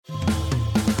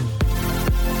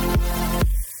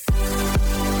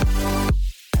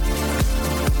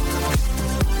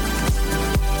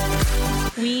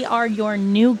are your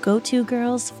new go-to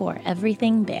girls for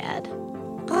everything bad.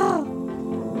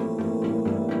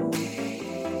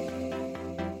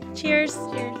 Cheers.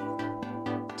 Cheers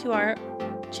to our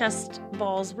chest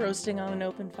balls roasting on an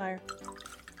open fire.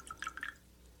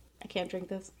 I can't drink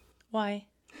this. Why?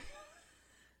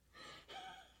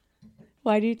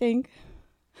 Why do you think?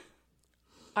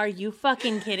 Are you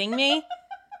fucking kidding me?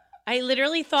 I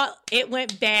literally thought it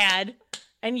went bad,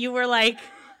 and you were like,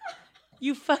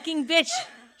 you fucking bitch.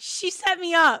 She set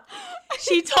me up.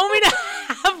 She told me to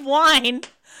have wine.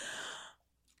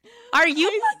 Are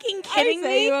you fucking kidding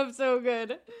me? You up so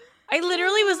good. I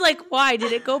literally was like, why?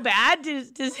 Did it go bad? Does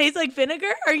it taste like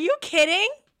vinegar? Are you kidding?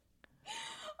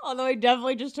 Although I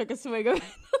definitely just took a swig of it.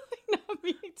 Not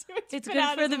me too. It's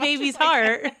good for the baby's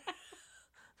heart.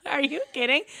 Are you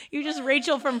kidding? You just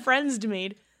Rachel from Friends to me.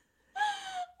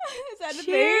 Is that the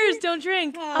Cheers, thing? don't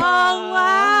drink. Oh,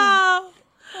 wow.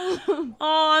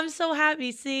 Oh, I'm so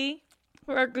happy. See?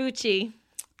 We're Gucci.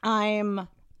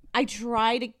 I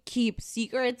try to keep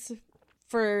secrets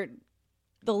for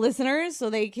the listeners so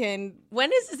they can...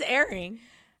 When is this airing?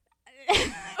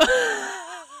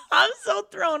 I'm so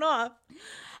thrown off.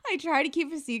 I try to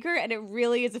keep a secret, and it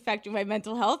really is affecting my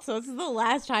mental health. So this is the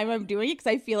last time I'm doing it because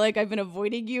I feel like I've been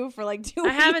avoiding you for like 2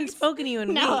 weeks. I haven't spoken to you in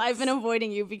weeks. No, I've been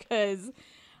avoiding you because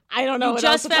I don't know you what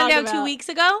just else to found talk out about. 2 weeks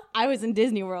ago? I was in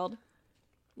Disney World.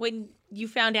 When you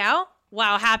found out?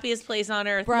 Wow, happiest place on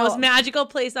earth. Bro, most magical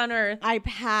place on earth. I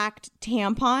packed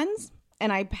tampons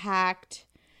and I packed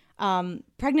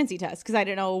pregnancy tests because I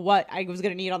didn't know what I was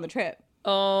going to need on the trip.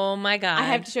 Oh my God. I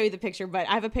have to show you the picture, but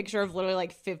I have a picture of literally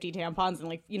like 50 tampons and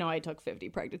like, I took 50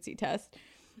 pregnancy tests.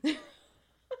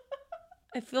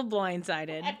 I feel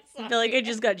blindsided. I feel like I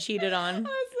just got cheated on. I'm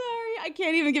sorry. I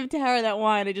can't even give Tara that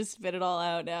wine. I just spit it all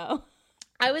out now.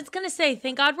 I was going to say,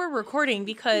 thank God we're recording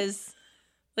because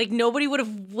like nobody would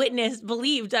have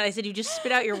believed that I said you just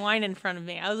spit out your wine in front of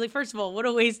me. I was like, first of all, what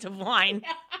a waste of wine.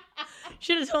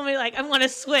 Should have told me like, I want a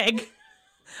swig.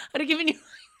 I'd have given you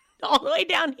all the way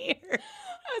down here.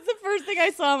 That's the first thing I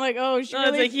saw. I'm like, oh, she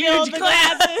really it's a filled huge the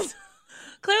glass. glasses.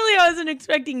 Clearly, I wasn't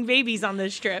expecting babies on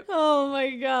this trip. Oh my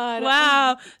God.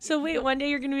 Wow. So wait, one day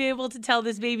you're going to be able to tell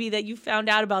this baby that you found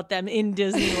out about them in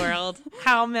Disney World.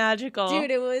 How magical.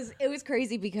 Dude, it was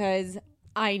crazy because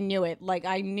I knew it. Like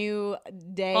I knew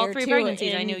day all or three two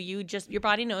pregnancies. in, I knew your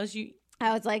body knows you.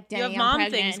 I was like, dang, have I'm mom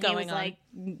pregnant. things And he going was on. like,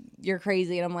 you're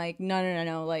crazy. And I'm like,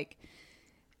 no. Like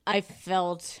I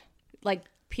felt like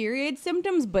period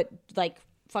symptoms, but like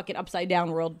fucking upside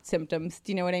down world symptoms.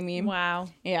 Do you know what I mean? Wow.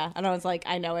 Yeah. And I was like,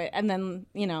 I know it. And then,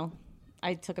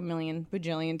 I took a million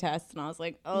bajillion tests and I was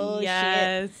like, oh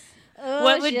yes. shit. Oh,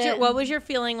 What was your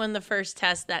feeling when the first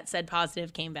test that said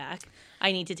positive came back?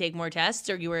 I need to take more tests,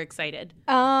 or you were excited?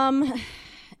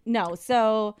 No.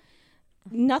 So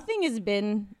nothing it's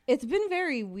been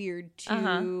very weird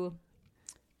to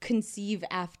conceive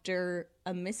after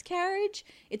a miscarriage.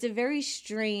 It's a very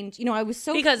strange, I was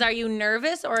so... Because are you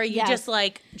nervous, or are you Yes. just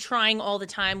like trying all the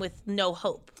time with no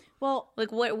hope? Well,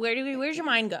 Like where's your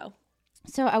mind go?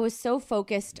 so I was so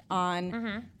focused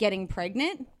on getting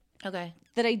pregnant Okay.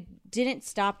 that I didn't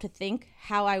stop to think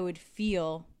how I would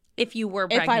feel If you were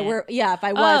pregnant. if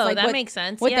I was. Oh, like, that what, makes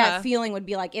sense. What Yeah. that feeling would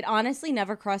be like. It honestly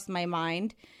never crossed my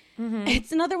mind.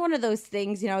 It's another one of those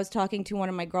things, I was talking to one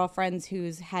of my girlfriends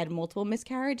who's had multiple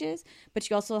miscarriages, but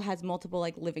she also has multiple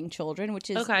like living children,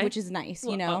 which is nice,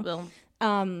 Well,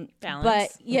 balance.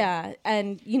 But yeah,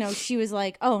 and she was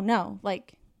like, "Oh no,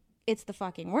 like it's the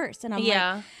fucking worst." And I'm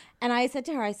like, and I said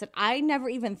to her, I never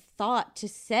even thought to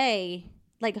say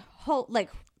like,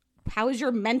 how is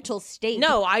your mental state?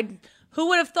 No, who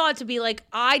would have thought to be like,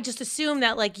 I just assume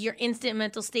that like your instant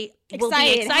mental state will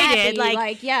be excited. Happy,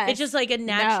 like yes. It's just like a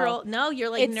natural, no you're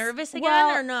like It's- nervous again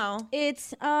well, or no?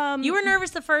 It's, You were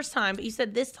nervous the first time, but you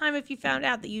said this time if you found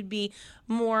out that you'd be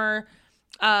more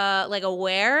like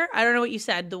aware. I don't know what you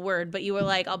said, the word, but you were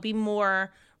like, I'll be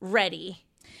more ready.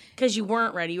 Because you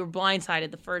weren't ready. You were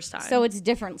blindsided the first time. So it's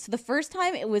different. So the first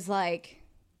time it was like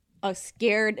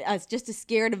scared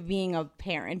of being a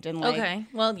parent and like, okay.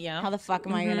 Well, yeah. how the fuck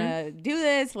am I gonna do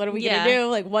this? What are we gonna do?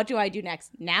 Like, what do I do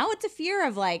next? Now it's a fear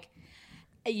of like,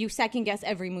 you second guess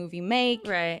every move you make,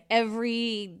 Right.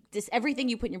 everything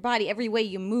you put in your body, every way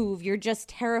you move. You're just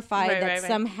terrified that Right.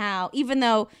 somehow, even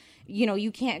though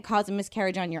you can't cause a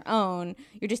miscarriage on your own,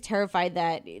 you're just terrified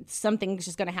that something's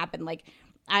just gonna happen. Like,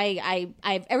 I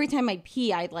every time I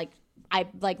pee, I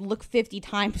look 50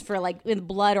 times for like in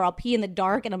blood, or I'll pee in the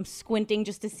dark and I'm squinting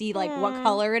just to see like what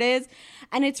color it is,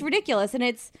 and it's ridiculous and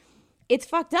it's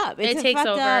fucked up. It takes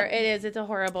over. It is. It's a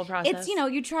horrible process. It's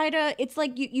you try to. It's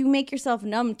like you make yourself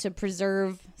numb to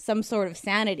preserve some sort of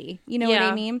sanity. You know what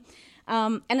I mean?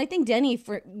 And I think Denny,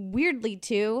 for weirdly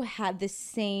too, had the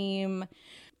same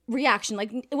reaction.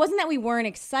 Like, it wasn't that we weren't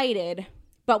excited,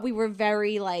 but we were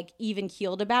very like even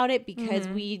keeled about it because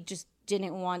we just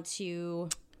didn't want to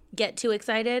get too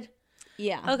excited.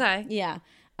 Yeah. Okay. Yeah.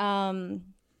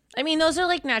 I mean, those are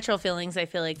like natural feelings, I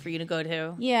feel like, for you to go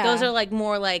to. Yeah. Those are like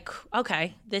more like,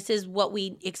 okay, this is what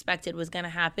we expected was going to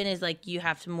happen, is like you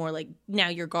have to more like, now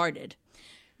you're guarded.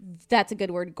 That's a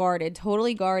good word, guarded.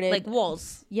 Totally guarded. Like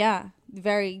walls. Yeah.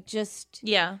 Very just,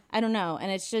 Yeah. I don't know.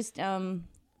 And it's just,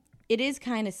 it is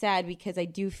kind of sad because I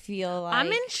do feel like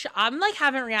I'm like,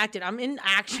 haven't reacted. I'm in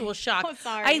actual shock. Oh,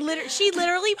 sorry. She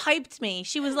literally hyped me.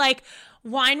 She was like,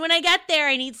 wine when I get there.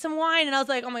 I need some wine. And I was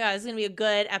like, oh my God, this is going to be a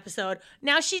good episode.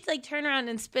 Now she like turned around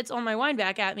and spits all my wine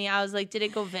back at me. I was like, did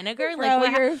it go vinegar? Bro,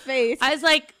 Like, your face. I was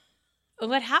like,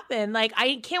 what happened? Like,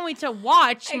 I can't wait to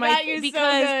watch I my got you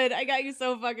because so good. I got you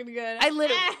so fucking good. I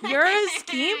literally, you're a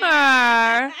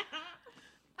schemer.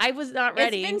 I was not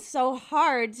ready. It's been so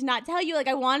hard to not tell you. Like,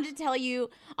 I wanted to tell you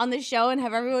on the show and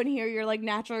have everyone hear your like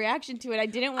natural reaction to it. I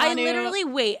didn't want to. I literally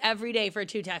wait every day for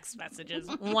 2 text messages.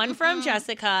 One from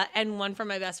Jessica and one from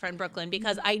my best friend Brooklyn,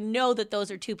 because I know that those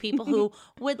are 2 people who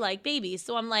would like babies.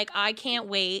 So I'm like, I can't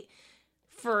wait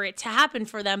for it to happen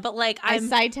for them. But like, I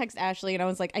side text Ashley and I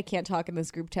was like, I can't talk in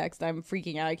this group text. I'm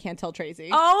freaking out. I can't tell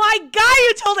Tracy. Oh my God,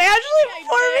 you told Ashley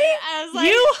before me? I was like,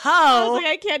 you I hoe. was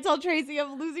like, I can't tell Tracy.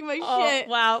 I'm losing my Oh, shit.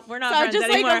 wow, we're not So I'm friends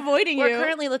just anymore. like avoiding We're you.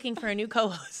 currently looking for a new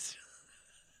co-host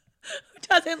who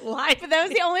doesn't lie. But that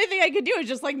was the only thing I could do, is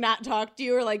just like not talk to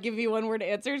you or like give you one word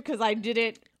answers because I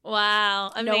didn't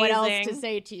Wow, amazing. know what else to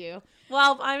say to you.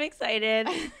 Well, I'm excited.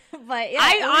 But yeah,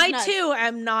 I too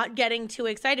am not getting too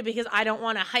excited because I don't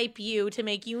want to hype you to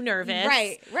make you nervous.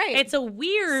 Right. It's a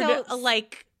weird, So-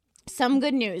 like, some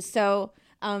good news. So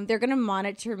they're going to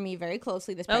monitor me very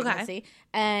closely this pregnancy.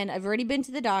 And I've already been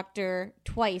to the doctor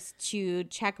twice to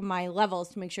check my levels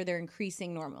to make sure they're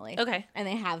increasing normally. Okay. And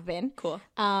they have been. Cool.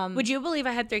 Would you believe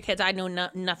I had 3 kids? I know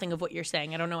nothing of what you're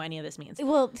saying. I don't know what any of this means.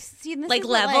 Well, see, this Like is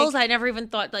what, levels, I never even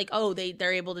thought like, oh,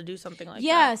 they're able to do something like that.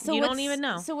 yeah. So you what's- don't even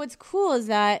know. So what's cool is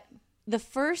that the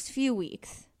first few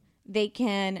weeks they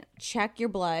can check your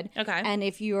blood. Okay. And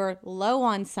if you're low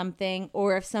on something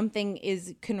or if something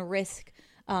can risk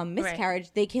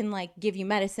miscarriage, they can like give you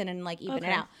medicine and like even it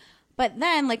out. But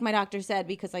then, like my doctor said,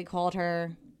 because I called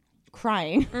her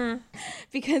crying,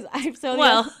 because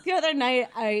the other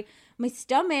night my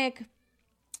stomach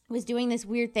was doing this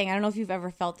weird thing. I don't know if you've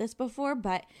ever felt this before,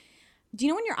 but do you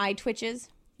know when your eye twitches?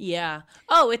 Yeah.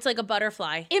 Oh, it's like a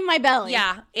butterfly. In my belly.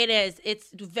 Yeah, it is. It's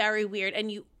very weird.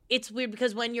 And it's weird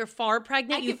because when you're far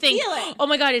pregnant, I you can think, feel it. oh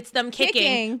my God, it's them kicking.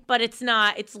 Kicking. But it's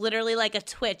not. It's literally like a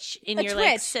twitch in your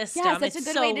like system. Yes, that's it's a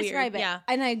good so way to weird. describe it. Yeah.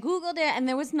 And I Googled it and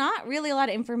there was not really a lot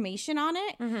of information on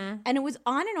it. And it was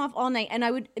on and off all night.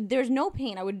 And there's no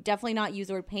pain. I would definitely not use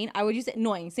the word pain. I would use it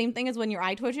annoying. Same thing as when your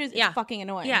eye twitches. It's fucking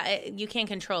annoying. Yeah, you can't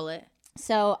control it.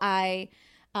 So I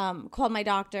called my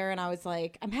doctor and I was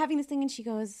like, I'm having this thing. And she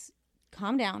goes,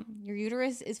 calm down. Your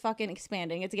uterus is fucking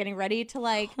expanding. It's getting ready to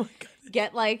like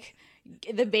get like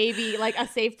the baby like a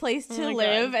safe place to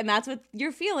live. And that's what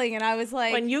you're feeling. And I was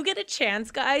like, when you get a chance,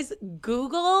 guys,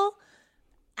 Google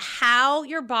how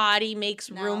your body makes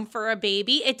room for a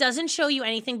baby. It doesn't show you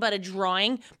anything but a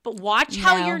drawing, but watch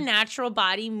how your natural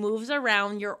body moves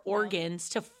around your organs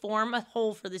to form a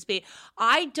hole for this baby.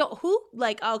 I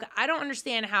don't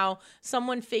understand how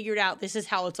someone figured out this is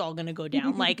how it's all going to go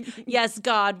down. Like, yes,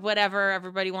 God, whatever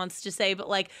everybody wants to say, but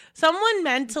like some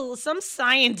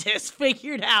scientist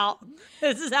figured out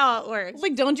this is how it works.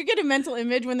 like, don't you get a mental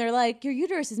image when they're like, your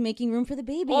uterus is making room for the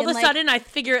baby? All of and a sudden I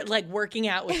figure it like working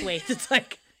out with weights. It's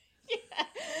like,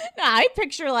 no, I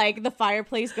picture like the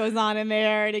fireplace goes on in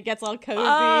there and it gets all cozy.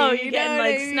 oh, you you're know getting what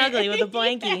like I mean? snuggly with a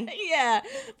blankie. Yeah,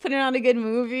 putting on a good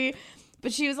movie.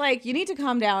 But she was like, you need to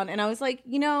calm down. And I was like,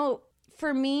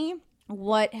 for me,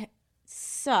 what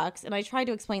sucks, and I tried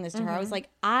to explain this to her, I was like,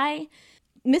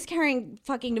 miscarrying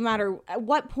fucking no matter at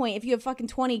what point, if you have fucking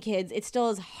 20 kids, it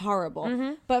still is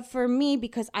horrible. But for me,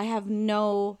 because I have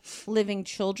no living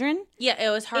children. Yeah, it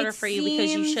was harder for you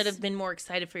because you should have been more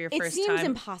excited for your first time. It seems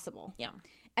impossible. Yeah.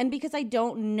 And because I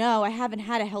don't know, I haven't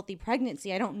had a healthy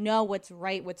pregnancy. I don't know what's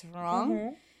right, what's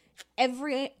wrong.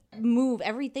 Every move,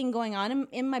 everything going on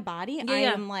in my body, I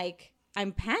am like, I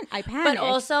panic. But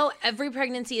also, every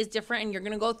pregnancy is different, and you're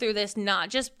going to go through this not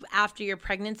just after your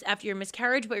pregnancy, after your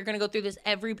miscarriage, but you're going to go through this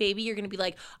every baby. You're going to be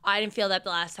like, I didn't feel that the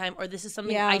last time, or this is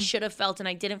something I should have felt, and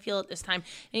I didn't feel it this time.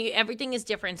 And everything is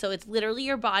different. So it's literally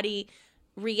your body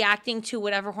reacting to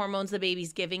whatever hormones the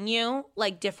baby's giving you,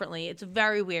 like, differently. It's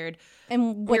very weird.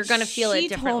 And you're going to feel it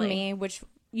differently. Told me, which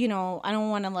you know, I don't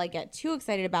want to like get too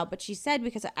excited about, but she said,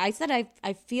 because I said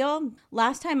I feel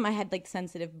last time I had like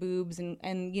sensitive boobs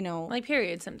and you know, like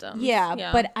period symptoms.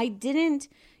 Yeah, but I didn't,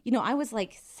 you know, I was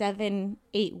like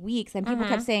 7-8 weeks and people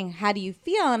kept saying, how do you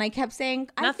feel? And I kept saying,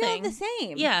 I feel the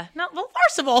same. Yeah. No, well,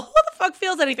 first of all, who the fuck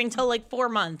feels anything till like 4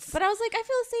 months? But I was like, I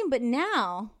feel the same. But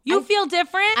now you feel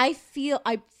different? I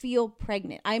feel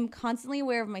pregnant. I'm constantly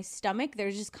aware of my stomach.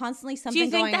 There's just constantly something going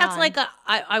on. Do you think that's like a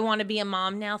I want to be a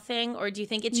mom now thing? Or do you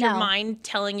think it's your mind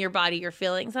telling your body you're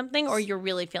feeling something, or you're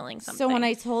really feeling something? So when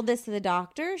I told this to the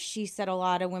doctor, she said a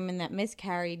lot of women that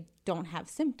miscarried don't have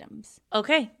symptoms.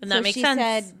 Okay, and that makes sense. She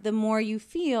said the more you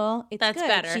feel, that's good.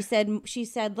 Better. She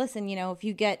said, listen, you know, if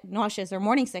you get nauseous or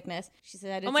morning sickness, she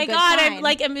said, it's oh my a good God, sign. I'm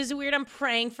like, it's weird. I'm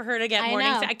praying for her to get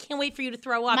morning sickness. I can't wait for you to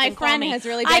throw up. My and friend call me. has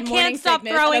really bad morning sickness. I can't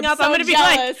stop throwing up. So I'm going to be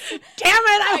like, damn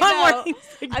it, I want morning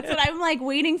sickness. That's what I'm like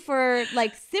waiting for,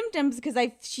 like symptoms, because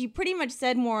she pretty much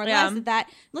said more or less that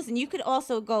listen, you could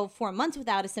also go 4 months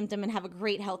without a symptom and have a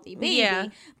great healthy baby. Yeah,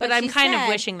 but I'm kind of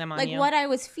wishing them on like you. What I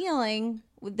was feeling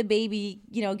with the baby,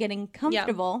 you know, getting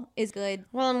comfortable is good.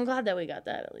 Well, I'm glad that we got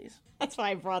that at least. That's why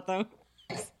I brought them.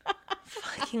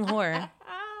 Fucking whore.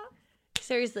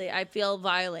 Seriously, I feel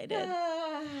violated.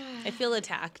 I feel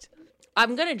attacked.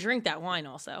 I'm going to drink that wine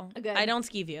also. Good. I don't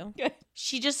skeeve you. Good.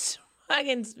 She just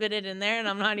fucking spit it in there and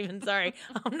I'm not even sorry.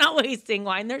 I'm not wasting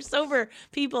wine. There's sober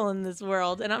people in this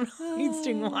world and I'm not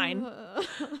wasting wine.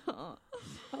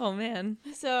 Oh, man.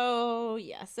 So,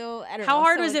 yeah. So, I don't know. How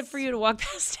hard was it for you to walk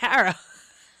past Tara?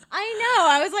 I know.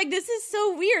 I was like, this is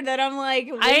so weird that I'm like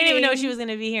waiting. I didn't even know she was going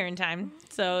to be here in time.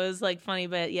 So it was like funny,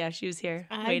 but yeah, she was here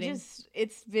waiting.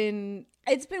 It's been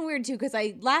weird too, because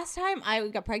last time I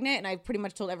got pregnant and I pretty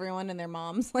much told everyone and their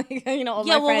moms, like, you know, all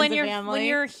my friends and family. When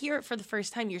you're here for the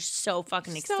first time, you're so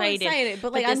fucking excited. So excited,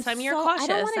 but like this time you're cautious. I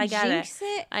don't want to jinx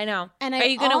it. I know. And are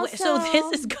you gonna? So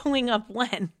this is going up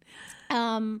when?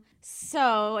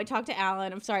 So I talked to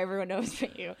Alan. I'm sorry, everyone knows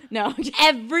but you. No, he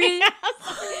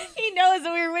knows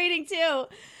that we were waiting too.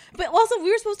 But also,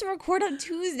 we were supposed to record on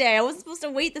Tuesday. I wasn't supposed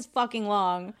to wait this fucking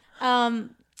long.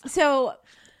 So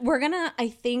we're gonna, I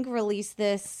think, release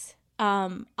this.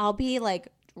 I'll be like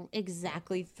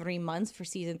exactly 3 months for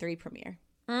season 3 premiere.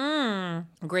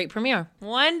 Great premiere.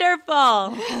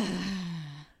 Wonderful.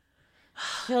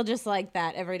 Feel just like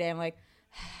that every day. I'm like,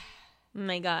 oh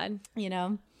my God. You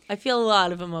know. I feel a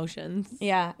lot of emotions.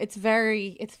 Yeah, it's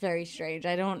very strange.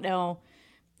 I don't know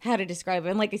how to describe it.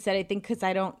 And like I said, I think because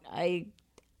I don't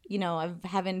know.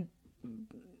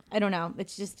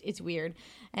 It's weird.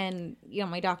 And, you know,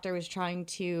 my doctor was trying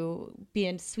to be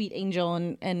a sweet angel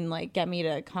and like get me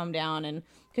to calm down. And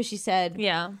because she said,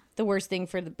 the worst thing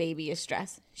for the baby is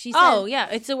stress. She said,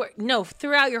 no,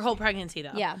 throughout your whole pregnancy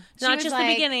though. Yeah. It's not just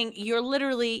the beginning. You're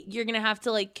going to have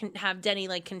to like have Denny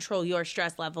like control your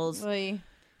stress levels. Really?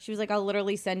 She was like, I'll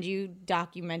literally send you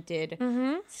documented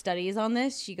studies on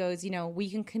this. She goes, you know, we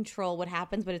can control what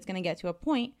happens, but it's going to get to a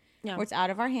point where it's out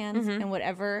of our hands and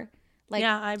whatever.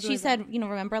 Like she said, you know,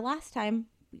 remember last time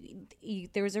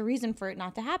there was a reason for it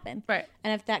not to happen. Right.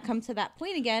 And if that comes to that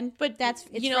point again, but it's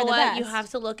you know what? Best. You have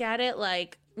to look at it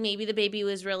like maybe the baby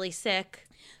was really sick.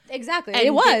 Exactly.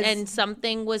 It was. And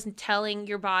something was telling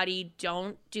your body,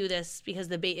 don't do this because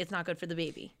it's not good for the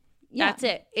baby. Yeah. That's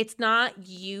it. It's not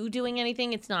you doing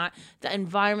anything. It's not the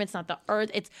environment. It's not the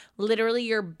earth. It's literally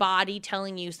your body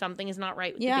telling you something is not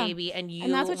right with the baby, and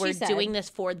you were doing this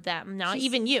for them, not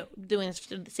even you doing this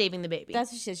for saving the baby.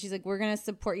 That's what she said. She's like, we're going to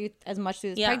support you as much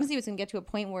through this pregnancy. It's going to get to a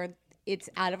point where it's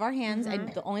out of our hands, and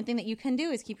the only thing that you can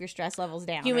do is keep your stress levels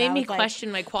down. You made me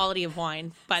question my quality of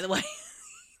wine, by the way.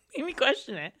 Made me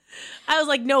question it. I was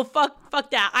like, no, fuck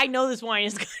that. I know this wine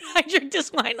is good. I drink this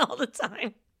wine all the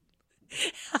time.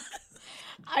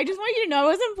 I just want you to know I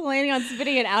wasn't planning on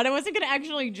spitting it out. I wasn't going to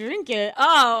actually drink it.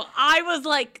 Oh, I was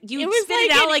like, you spit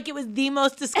it out like it was the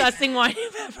most disgusting wine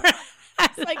you've ever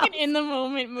had. It's like an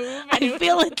in-the-moment move. I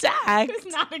feel attacked. It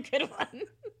was not a good one.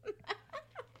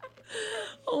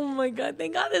 Oh my God.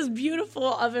 Thank God this beautiful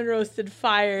oven-roasted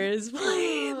fire is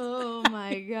playing. Oh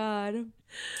my God.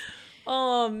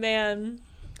 Oh, man.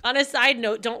 On a side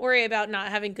note, don't worry about not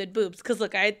having good boobs. Because,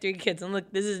 look, I had 3 kids. And,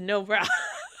 look, this is no bra.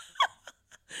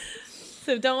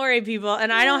 So don't worry, people.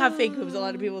 And I don't have fake boobs. A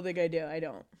lot of people think I do. I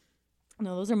don't.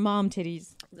 No, those are mom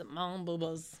titties. The mom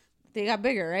boobas. They got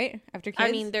bigger, right? After kids?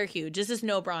 I mean, they're huge. This is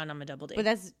no bra and I'm a double D. But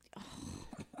that's...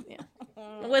 Yeah.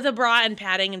 With a bra and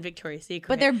padding and Victoria's Secret.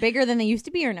 But they're bigger than they used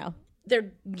to be, or no? They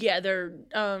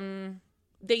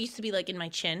used to be like in my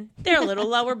chin. They're a little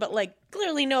lower, but like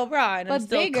clearly no bra, and I'm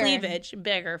still bigger. Cleavage,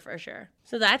 bigger for sure.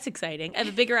 So that's exciting. I have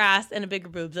a bigger ass and a bigger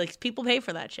boobs. Like people pay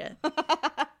for that shit.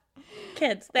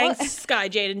 Kids, thanks, Sky,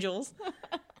 Jade, and Jules.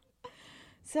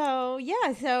 So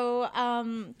yeah, so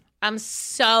I'm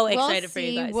so we'll excited for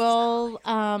you see. guys. We'll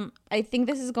I think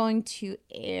this is going to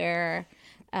air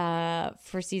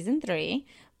for season 3,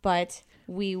 but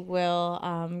we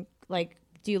will like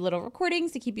do little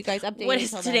recordings to keep you guys updated. What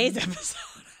is today's episode?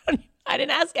 I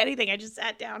didn't ask anything. I just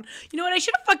sat down. You know what? I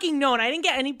should have fucking known. I didn't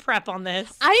get any prep on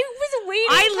this. I was waiting.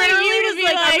 I literally for you was to be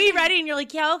like, "Are we ready?" And you're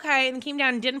like, "Yeah, okay." And came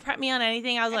down and didn't prep me on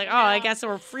anything. I was like, "Oh, I guess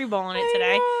we're freeballing it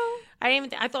today." I didn't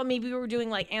even. I thought maybe we were doing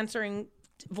like answering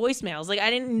voicemails. Like I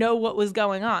didn't know what was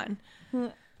going on.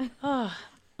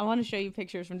 I want to show you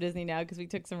pictures from Disney now because we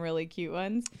took some really cute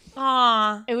ones.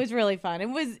 Aw. It was really fun. It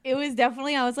was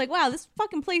definitely, I was like, wow, this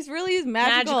fucking place really is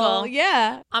magical.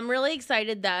 Yeah. I'm really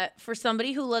excited that for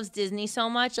somebody who loves Disney so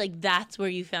much, like that's where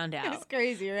you found out. It's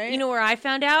crazy, right? You know where I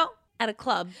found out? At a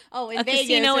club. Oh, in a Vegas,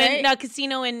 casino right?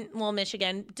 casino in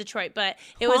Michigan, Detroit. But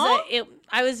it was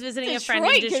I was visiting a friend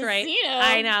in Detroit. Casino.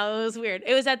 I know, it was weird.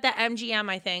 It was at the MGM,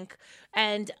 I think.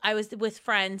 And I was with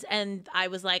friends and I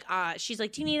was like, she's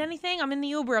like, "Do you need anything?" I'm in the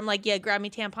Uber. I'm like, "Yeah, grab me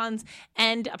tampons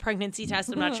and a pregnancy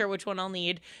test. I'm not sure which one I'll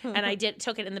need." And I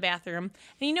took it in the bathroom.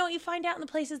 And you know what you find out in the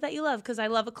places that you love? Because I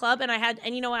love a club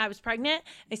and you know what? I was pregnant.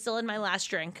 I still had my last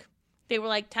drink. They were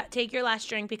like, "Take your last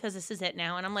drink because this is it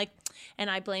now." And I'm like, and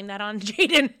I blame that on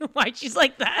Jaden. Why she's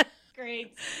like that.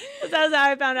 Great. That's how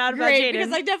I found out about Jaden.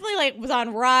 Because I definitely like was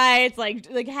on rides, like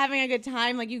having a good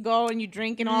time. Like you go and you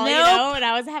drink and all, you know. And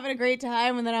I was having a great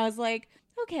time, and then I was like,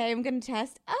 okay, I'm gonna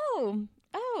test. Oh,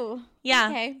 yeah.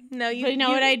 Okay. No, you know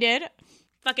what I did?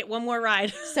 Fuck it, one more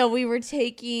ride. So we were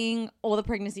taking all the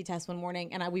pregnancy tests one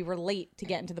morning, and we were late to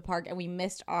get into the park, and we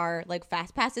missed our like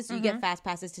fast passes. So you get fast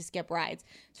passes to skip rides.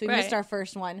 So we missed our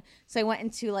first one. So I went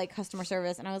into like customer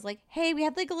service, and I was like, "Hey, we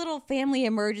had like a little family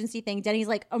emergency thing." Denny's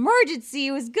like, "Emergency,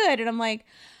 it was good," and I'm like,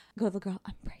 "Go to the girl,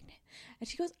 I'm pregnant." And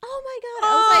she goes, "Oh my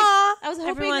god!" I was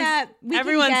hoping that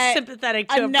everyone's get sympathetic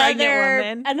to a pregnant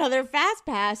woman. Another fast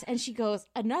pass, and she goes,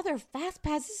 "Another fast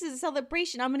pass? This is a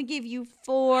celebration. I'm going to give you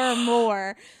 4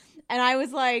 more." And I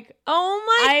was like, "Oh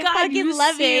my god, I fucking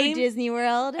love you, Disney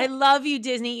World. I love you,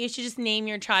 Disney. You should just name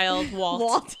your child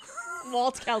Walt."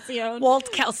 Walt Calcione.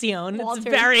 Walt Calcione. Walter. It's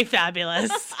very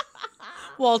fabulous.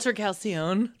 Walter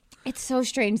Calcione. It's so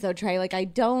strange though, Trey. Like I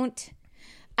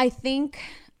think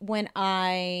when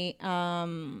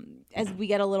as we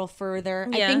get a little further,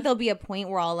 I think there'll be a point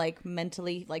where I'll like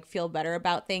mentally like feel better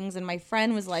about things. And my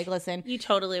friend was like, "Listen, you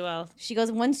totally will." She goes,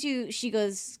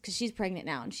 because she's pregnant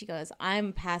now, and she goes,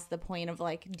 "I'm past the point of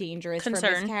like dangerous for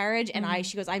miscarriage." And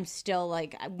she goes, "I'm still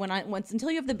like until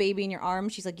you have the baby in your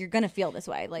arms," she's like, "You're gonna feel this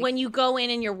way." Like when you go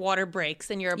in and your water breaks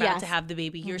and you're about to have the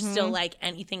baby, you're still like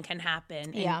anything can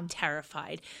happen and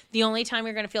terrified. The only time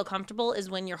you're gonna feel comfortable is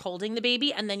when you're holding the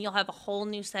baby, and then you'll have a whole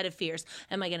new set of fears.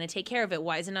 Am I gonna take care of it?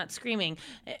 Why is it not screaming?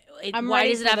 Why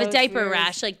does it have a diaper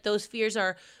rash? Like those fears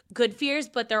are good fears,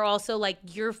 but they're also like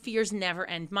your fears never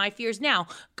end. My fears now,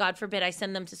 God forbid I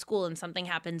send them to school and something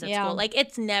happens at school. Like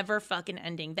it's never fucking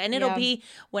ending. Then it'll be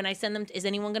when I send them, is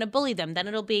anyone going to bully them? Then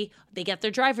it'll be they get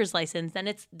their driver's license. Then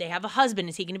it's they have a husband.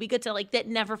 Is he going to be good to like that?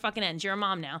 Never fucking ends. You're a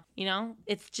mom now. You know,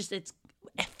 it's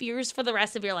fears for the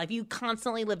rest of your life. You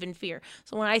constantly live in fear.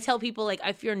 So when I tell people like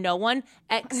I fear no one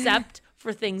except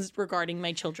for things regarding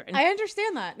my children. I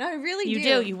understand that. No, I really do. You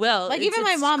do. You will. Like even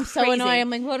my mom's so annoying.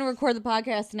 I'm like, "We're going to record the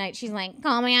podcast tonight." She's like,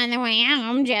 "Call me on the way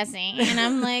home, Jesse." And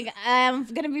I'm like, "I'm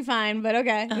going to be fine, but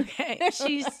okay." Okay.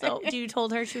 She's you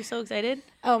told her she was so excited?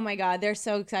 Oh my God. They're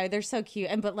so excited. They're so cute.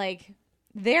 But like,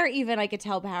 they're even, I could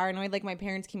tell, paranoid. Like my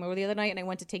parents came over the other night and I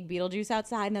went to take Beetlejuice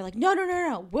outside and they're like,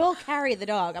 no, we'll carry the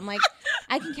dog. I'm like,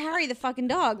 I can carry the fucking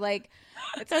dog. Like,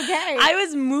 it's okay. I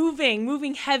was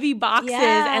moving heavy boxes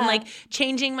and like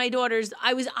changing my daughter's.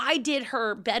 I did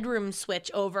her bedroom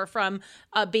switch over from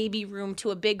a baby room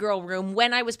to a big girl room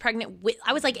when I was pregnant.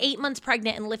 I was like 8 months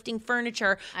pregnant and lifting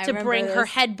furniture to bring her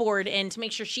headboard in to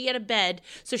make sure she had a bed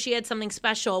so she had something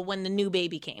special when the new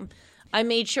baby came. I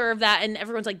made sure of that, and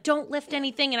everyone's like, "Don't lift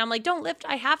anything," and I'm like, "Don't lift.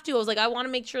 I have to." I was like, "I want to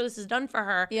make sure this is done for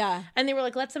her." Yeah. And they were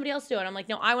like, "Let somebody else do it." I'm like,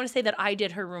 "No, I want to say that I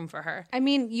did her room for her." I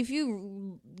mean, if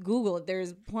you Google it,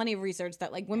 there's plenty of research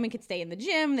that like women could stay in the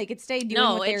gym, they could stay doing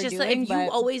what they're doing. No, it's just like if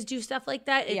you always do stuff like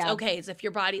that, it's okay. It's if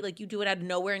your body, like you do it out of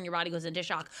nowhere and your body goes into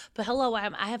shock. But hello, I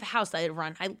have a house that I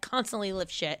run. I constantly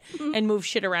lift shit and move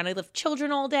shit around. I lift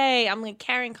children all day. I'm like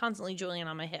carrying constantly Julian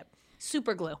on my hip.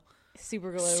 Super glue.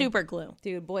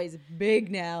 Dude, boy's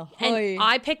big now. And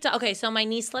I picked up, so my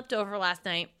niece slept over last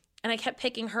night and I kept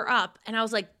picking her up and I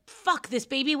was like, fuck, this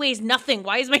baby weighs nothing.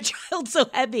 Why is my child so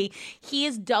heavy? He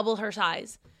is double her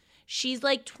size. She's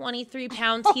like 23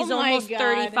 pounds. He's almost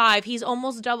 35. He's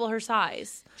almost double her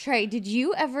size. Trey, did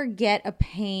you ever get a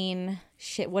pain?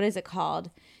 What is it called?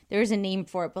 there's a name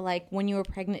for it, but like when you were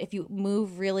pregnant, if you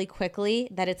move really quickly,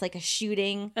 that it's like a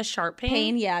shooting A sharp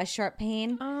pain? Yeah, a sharp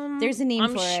pain. There's a name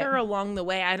for it. I'm sure along the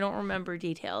way. I don't remember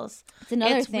details. It's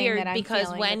another thing weird that I'm because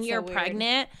feeling when that's you're so weird.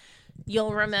 pregnant,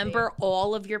 you'll remember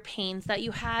all of your pains that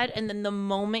you had, and then the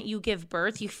moment you give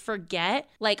birth, you forget.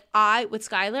 Like with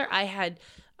Skylar, I had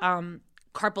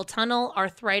carpal tunnel,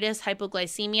 arthritis,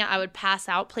 hypoglycemia. I would pass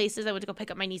out places. I went to go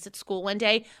pick up my niece at school one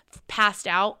day, passed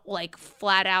out, like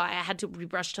flat out. I had to be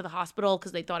rushed to the hospital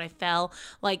because they thought I fell.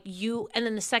 And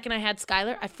then the second I had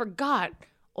Skylar, I forgot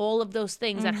all of those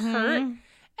things that hurt,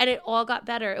 and it all got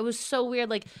better. It was so weird.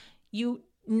 Like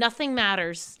nothing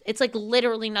matters. It's like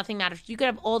literally nothing matters. You could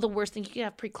have all the worst things. You could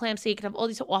have preeclampsia. You could have all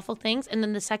these awful things, and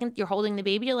then the second you're holding the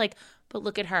baby, you're like, but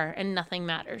look at her, and nothing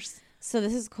matters. So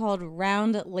this is called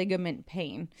round ligament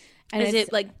pain. And is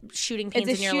it like shooting pains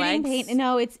in your legs? Pain.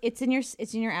 No, it's in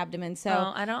your abdomen. So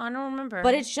I don't remember.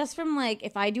 But it's just from like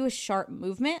if I do a sharp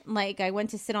movement, like I went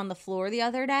to sit on the floor the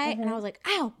other day and I was like,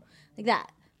 ow, like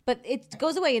that. But it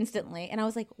goes away instantly, and I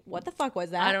was like, what the fuck was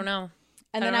that? I don't know.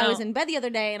 And then I was in bed the other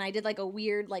day and I did like a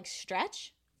weird like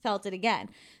stretch. Felt it again.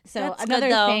 So That's another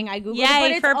good, thing I googled. Yay,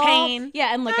 but it's for all, pain.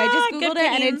 Yeah, and look, I just googled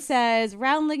it and it pains. says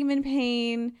round ligament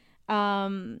pain.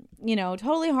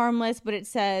 Totally harmless, but it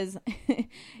says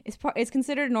it's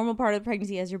considered a normal part of the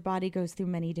pregnancy as your body goes through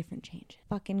many different changes.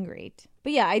 Fucking great.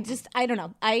 But yeah, I don't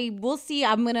know. We'll see.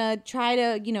 I'm gonna try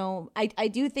to, I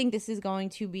do think this is going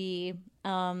to be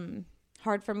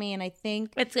hard for me, and I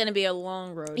think it's gonna be a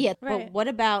long road. Yeah, right. But what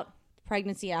about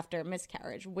pregnancy after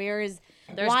miscarriage? There's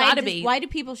gotta be. Why do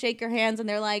people shake your hands and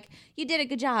they're like, you did a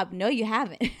good job? No, you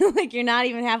haven't. Like, you're not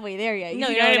even halfway there yet. No,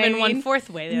 you're not even 1/4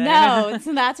 way there. No,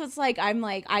 so that's what's like, I'm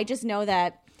like, I just know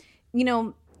that,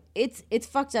 it's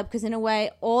fucked up because in a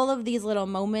way, all of these little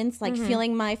moments, like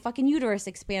feeling my fucking uterus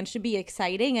expand should be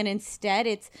exciting. And instead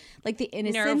it's like the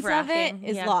innocence of it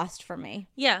is lost for me.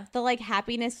 Yeah. The like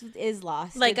happiness is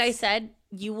lost. Like I said,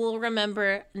 you will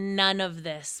remember none of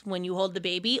this when you hold the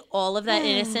baby. All of that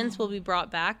innocence will be brought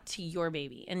back to your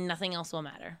baby and nothing else will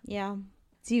matter. Yeah.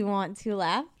 Do you want to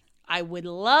laugh? I would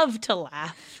love to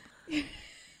laugh. If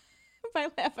I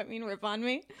laugh, I mean rip on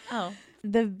me. Oh.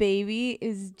 The baby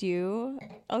is due.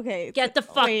 Okay. Get the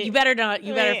fuck. Wait, you better not.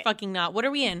 You better wait. fucking not. What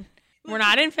are we in? We're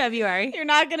not in February. You're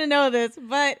not going to know this,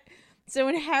 but so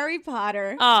in Harry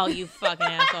Potter. Oh, you fucking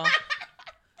asshole.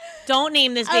 Don't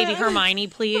name this baby Hermione,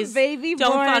 please. Baby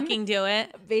Don't born, fucking do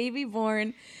it. Baby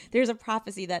born. There's a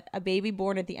prophecy that a baby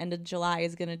born at the end of July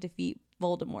is going to defeat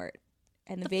Voldemort.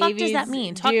 And the fuck does that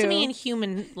mean? Talk to me in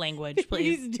human language,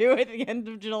 please. He's due at the end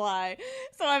of July.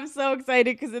 So I'm so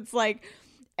excited because it's like,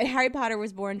 and Harry Potter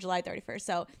was born July 31st.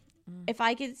 So if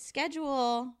I could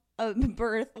schedule a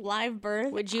live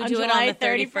birth, would you on do July it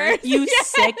on the 31st? You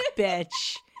sick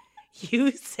bitch.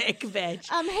 You sick bitch.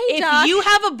 Hey, if Doc. you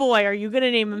have a boy, are you going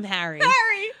to name him Harry?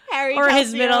 Harry. Or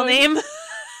his middle Calcione. name?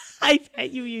 I bet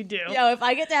you do. Yo, if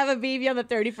I get to have a baby on the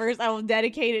 31st, I will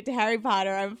dedicate it to Harry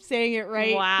Potter. I'm saying it right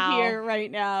here, right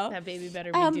now. That baby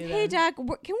better be due Hey, then. Doc,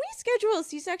 can we schedule a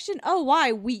C-section? Oh,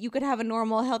 why? You could have a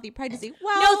normal, healthy pregnancy.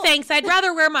 Well, No, thanks. I'd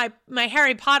rather wear my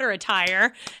Harry Potter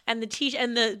attire and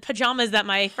the pajamas that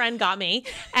my friend got me.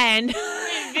 And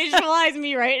visualize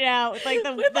me right now with like the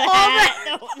all hat.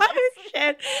 that other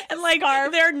shit. And like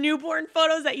there are newborn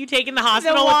photos that you take in the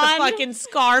hospital with the fucking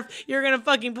scarf. You're going to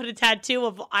fucking put a tattoo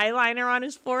of eyeliner on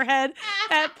his forehead.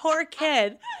 That poor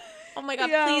kid. Oh my God,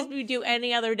 please we do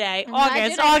any other day.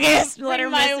 August. Let her miss it.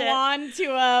 Bring my wand to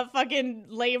a fucking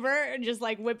labor and just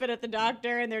like whip it at the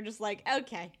doctor and they're just like,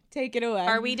 okay, take it away.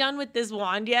 Are we done with this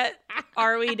wand yet?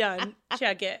 Are we done?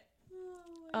 Check it.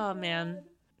 Oh man.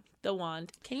 The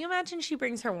wand. Can you imagine she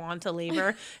brings her wand to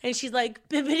labor and she's like,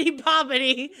 bibbity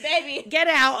bobbity. Baby. Get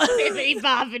out. Bibbity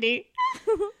bobbity.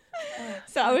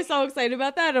 So I was so excited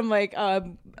about that. I'm like,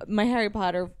 my Harry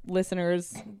Potter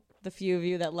listeners, the few of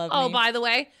you that love me. Oh, by the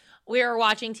way, we were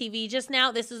watching TV just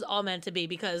now. This is all meant to be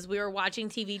because we were watching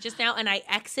TV just now and I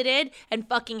exited and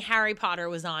fucking Harry Potter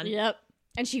was on. Yep.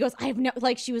 And she goes,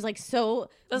 she was like so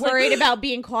worried about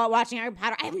being caught watching Harry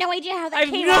Potter. I have no idea how that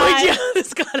came on. I have no idea how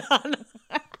this got on.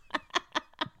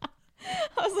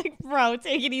 I was like, bro,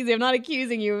 take it easy. I'm not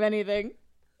accusing you of anything.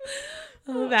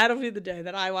 Oh, that'll be the day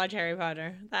that I watch Harry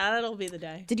Potter. That'll be the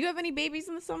day. Did you have any babies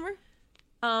in the summer?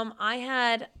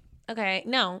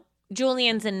 No.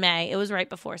 Julian's in May. It was right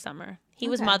before summer. He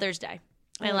was Mother's Day.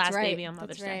 My last baby on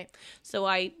Mother's Day. So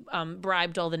I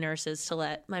bribed all the nurses to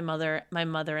let my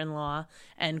mother-in-law,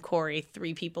 and Corey,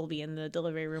 3 people be in the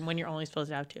delivery room when you're only supposed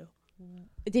to have 2.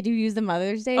 Did you use the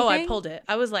Mother's Day Oh, thing? I pulled it.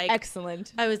 I was like,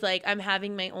 excellent. I was like, I'm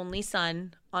having my only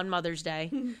son on Mother's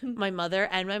Day. My mother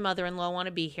and my mother-in-law want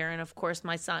to be here. And of course,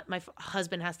 my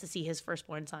husband has to see his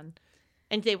firstborn son.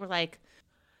 And they're like,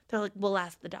 we'll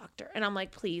ask the doctor. And I'm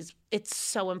like, please, it's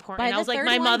so important. And I was like,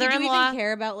 my mother-in-law. Did you even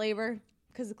care about labor?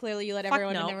 Because clearly you let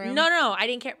everyone in the room. No, I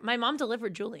didn't care. My mom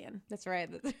delivered Julian. That's right.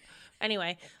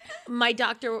 Anyway, my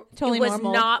doctor totally was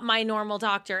normal. not my normal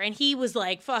doctor. And he was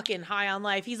like fucking high on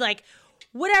life. He's like,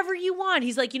 whatever you want.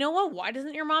 He's like, you know what? Why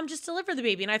doesn't your mom just deliver the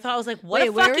baby? And I thought, I was like, what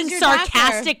a fucking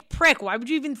sarcastic prick. Why would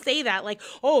you even say that? Like,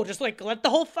 oh, just like let the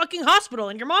whole fucking hospital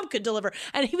and your mom could deliver.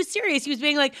 And he was serious. He was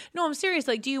being like, no, I'm serious.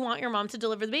 Like, do you want your mom to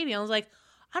deliver the baby? And I was like,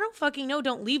 I don't fucking know.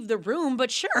 Don't leave the room,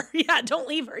 but sure. Yeah, don't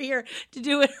leave her here to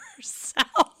do it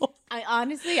herself. I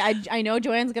honestly, I know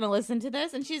Joanne's going to listen to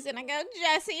this and she's going to go,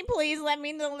 Jesse, please let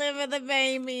me deliver the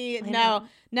baby.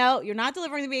 No, you're not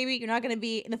delivering the baby. You're not going to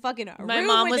be in the fucking room My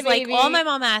mom with was the like, baby. all my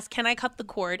mom asked, can I cut the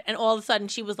cord? And all of a sudden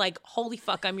she was like, holy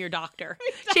fuck, I'm your doctor.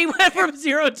 She went from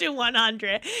 0 to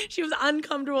 100. She was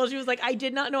uncomfortable. She was like, I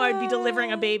did not know I'd be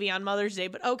delivering a baby on Mother's Day,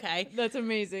 but okay. That's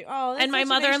amazing. Oh, that's and my such a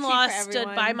nice mother-in-law treat for stood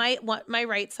by everyone. my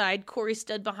right side. Corey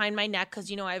stood behind my neck because,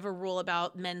 you know, I have a rule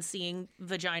about men seeing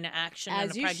vagina action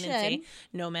As in a you pregnancy. should.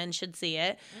 No men should see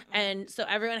it. And so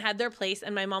everyone had their place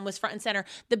and my mom was front and center.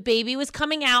 The baby was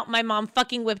coming out. My mom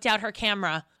fucking whipped out her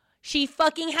camera. She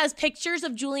fucking has pictures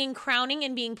of Julian crowning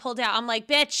and being pulled out. I'm like,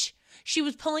 bitch. She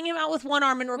was pulling him out with one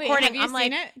arm and recording. Wait, have you I'm seen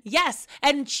like, it? yes.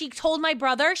 And she told my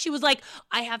brother, she was like,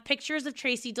 I have pictures of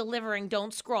Tracy delivering.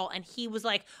 Don't scroll. And he was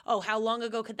like, oh, how long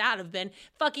ago could that have been?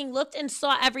 Fucking looked and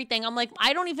saw everything. I'm like,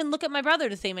 I don't even look at my brother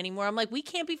the same anymore. I'm like, we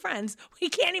can't be friends. We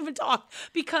can't even talk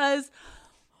because,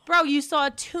 bro, you saw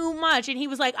too much. And he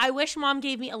was like, I wish mom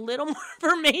gave me a little more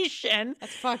information.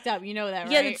 That's fucked up. You know that,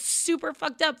 right? Yeah, it's super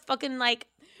fucked up. Fucking like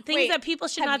things that people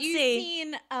should not see. Have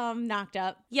you seen Knocked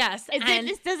Up? Yes. Does it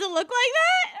look like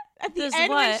that? At the Does end,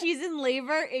 when what? she's in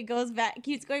labor, it goes back,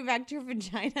 keeps going back to her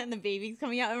vagina, and the baby's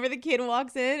coming out. Remember, the kid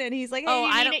walks in, and he's like, "Hey,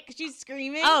 you need it?" 'Cause she's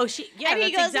screaming. Oh, and he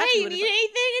goes, exactly "Hey, you what need it's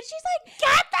anything?" And she's like,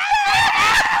 "Get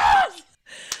that out!"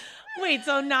 Wait,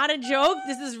 so not a joke?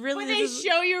 This is really... When they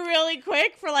show you really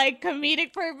quick for, like,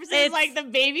 comedic purposes, It's like the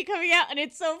baby coming out, and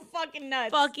it's so fucking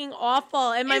nuts. fucking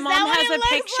awful. And my Is mom that what has it a looks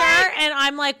picture, like? and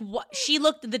I'm like, what?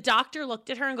 The doctor looked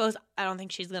at her and goes, I don't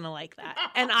think she's going to like that.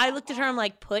 And I looked at her, I'm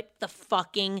like, put the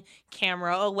fucking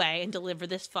camera away and deliver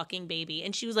this fucking baby.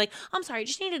 And she was like, I'm sorry, I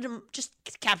just needed to just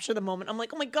capture the moment. I'm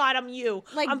like, oh my God, I'm you.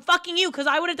 Like- I'm fucking you, because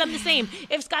I would have done the same.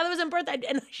 If Skylar was in birth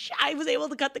and I was able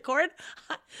to cut the cord.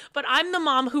 But I'm the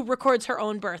mom who records her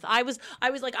own birth. I was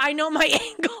like, I know my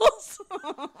angles.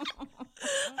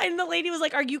 And the lady was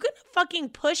like, are you going to fucking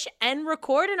push and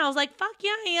record? And I was like, fuck yeah,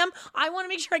 I am. I want to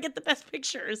make sure I get the best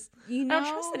pictures. I don't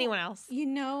trust anyone else. You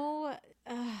know,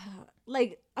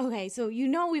 like, okay, so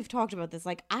we've talked about this.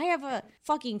 Like, I have a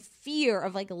fucking fear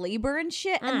of like labor and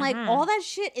shit, and like all that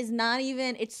shit is not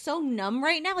even. It's so numb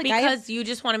right now. Like, Because you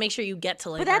just want to make sure you get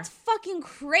to labor. but that's fucking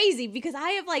crazy because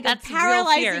I have like That's a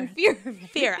paralyzing real fear.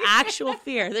 fear, actual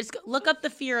fear. Look up the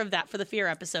fear of that for the fear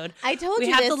episode. I told we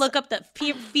you have this. to look up the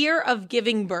fear of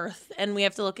giving birth, and we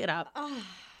have to look it up.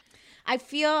 I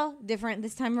feel different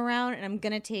this time around, and I'm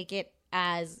gonna take it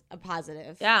as a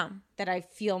positive. Yeah. That I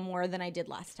feel more than I did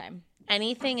last time.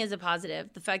 Anything is a positive.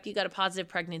 The fact you got a positive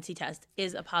pregnancy test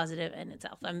is a positive in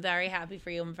itself. I'm very happy for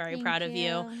you. I'm very proud of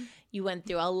you. You went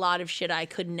through a lot of shit I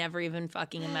could never even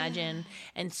fucking imagine.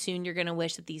 And soon you're going to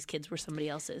wish that these kids were somebody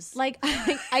else's. Like,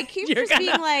 I keep just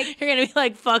being like... You're going to be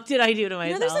like, fuck did I do to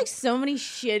myself? there's like so many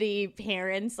shitty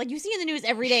parents. Like, you see in the news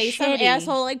every day, some Shitty.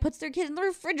 asshole like puts their kid in the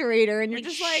refrigerator and you're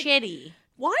just like... shitty.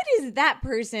 Why does that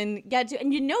person get to...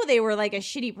 And they were like a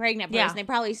shitty pregnant person. Yeah. They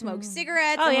probably smoked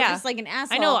cigarettes Oh, and were yeah. just like an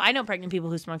asshole. I know pregnant people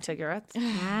who smoke cigarettes.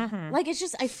 Like, it's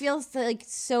just, I feel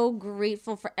so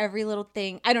grateful for every little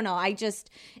thing. I don't know.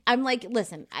 I'm like,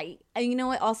 listen, I you know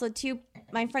what? Also, too,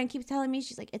 my friend keeps telling me,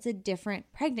 she's like, it's a different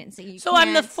pregnancy. So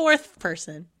I'm the fourth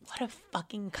person. What a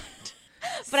fucking cunt.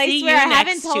 But I See swear, you I next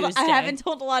haven't Tuesday.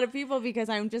 told a lot of people because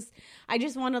I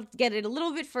just want to get it a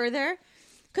little bit further.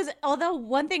 Because although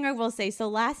one thing I will say, so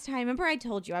last time, remember I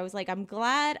told you, I was like, I'm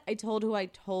glad I told who I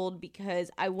told because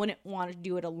I wouldn't want to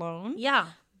do it alone. Yeah.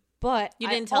 But You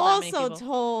didn't I tell that many also people.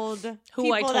 told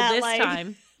Who I people told that, this like,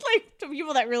 time. Like to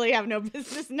people that really have no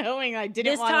business knowing I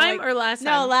didn't This want time like, or last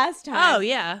No, time? last time. Oh,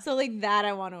 yeah. So like that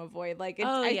I want to avoid. Like it's,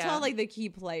 Oh, I yeah. tell like the key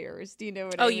players. Do you know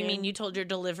what I Oh, mean? you mean you told your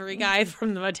delivery guy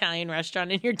from the Italian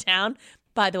restaurant in your town?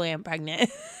 By the way, I'm pregnant.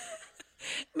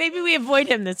 Maybe we avoid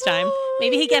him this time.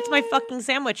 Maybe he gets my fucking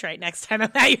sandwich right next time I'm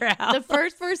at your house. The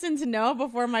first person to know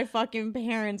before my fucking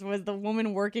parents was the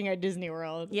woman working at Disney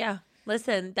World. Yeah.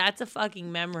 Listen, that's a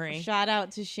fucking memory. Shout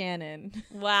out to Shannon.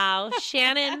 Wow.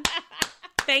 Shannon,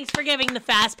 thanks for giving the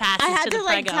fast passes I had to the to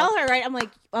like Prego. tell her, right? I'm like,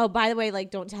 oh, by the way,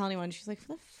 like, don't tell anyone. She's like,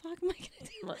 what the fuck am I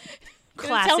gonna do?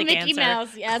 Classic tell Mickey answer.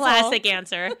 Mouse, you asshole. Classic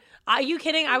answer. Are you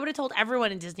kidding? I would have told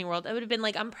everyone in Disney World. I would have been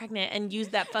like, I'm pregnant, and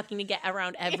used that fucking to get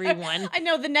around everyone. I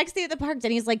know. The next day at the park,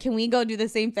 Denny's like, can we go do the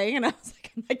same thing? And I was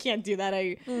like, I can't do that.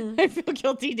 I feel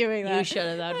guilty doing that. You should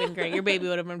have. That would have been great. Your baby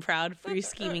would have been proud for you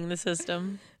scheming the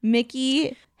system.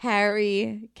 Mickey,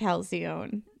 Harry,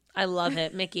 Calcione. I love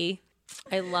it, Mickey.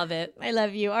 I love it. I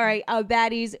love you. All right,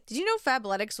 baddies. Did you know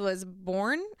Fabletics was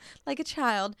born like a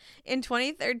child in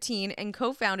 2013 and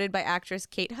co-founded by actress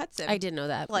Kate Hudson? I did know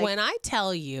that. Like- when I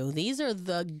tell you, these are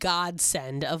the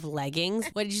godsend of leggings.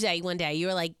 What did you say one day? You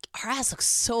were like, our ass looks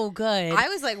so good. I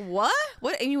was like, what?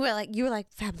 What? And you were like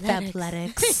Fabletics.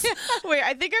 Fabletics. Wait,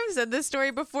 I think I've said this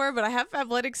story before, but I have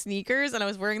Fabletic sneakers and I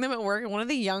was wearing them at work, and one of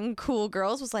the young cool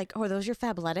girls was like, oh, are those your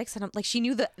Fabletics? And I'm like, she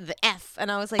knew the F, and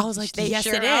I was like, they yes,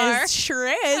 sure it are. is. Sure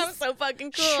is. I'm so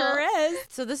fucking cool. Sure is.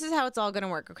 So this is how it's all going to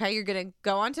work, okay? You're going to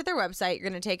go onto their website. You're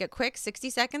going to take a quick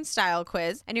 60-second style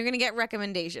quiz, and you're going to get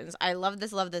recommendations. I love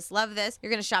this, love this, love this.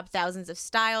 You're going to shop thousands of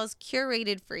styles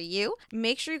curated for you.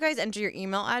 Make sure you guys enter your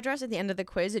email address at the end of the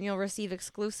quiz, and you'll receive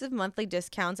exclusive monthly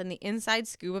discounts and the inside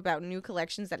scoop about new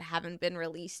collections that haven't been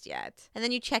released yet. And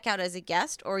then you check out as a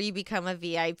guest, or you become a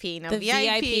VIP. Now, The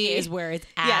VIP is where it's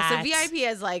at. yeah, so VIP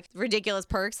has like ridiculous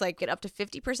perks, like get up to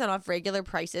 50% off regular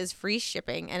prices, free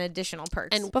shipping, and additional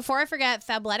perks. And before I forget,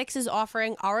 Fabletics is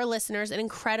offering our listeners an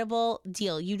incredible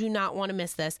deal. You do not want to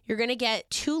miss this. You're going to get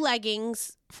 2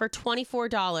 leggings for $24,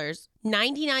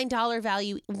 $99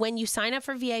 value. When you sign up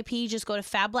for VIP, just go to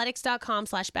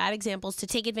fabletics.com/badexamples to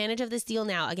take advantage of this deal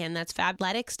now. Again, that's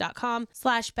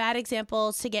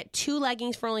fabletics.com/badexamples to get 2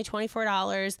 leggings for only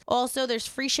 $24. Also, there's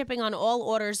free shipping on all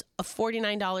orders of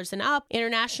 $49 and up.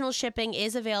 International shipping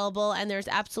is available, and there's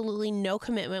absolutely no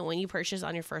commitment when you purchase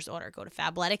on your first order. Go to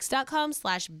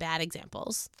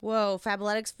fabletics.com/badexamples. Whoa,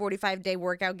 Fabletics 45-day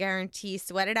workout guarantee.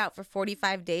 Sweat it out for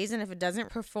 45 days, and if it doesn't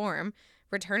perform,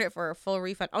 return it for a full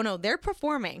refund. Oh, no, they're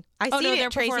performing. They're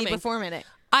Tracy performing it.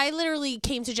 I literally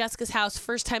came to Jessica's house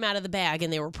first time out of the bag,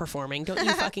 and they were performing. Don't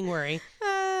you fucking worry.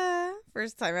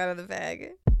 First time out of the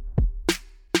bag.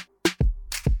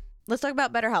 Let's talk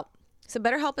about BetterHelp. So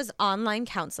BetterHelp is online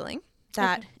counseling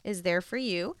that is there for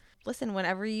you. Listen,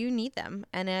 whenever you need them.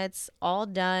 And it's all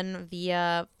done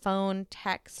via phone,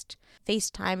 text,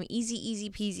 FaceTime, easy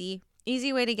peasy.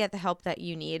 Easy way to get the help that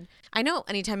you need. I know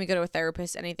anytime you go to a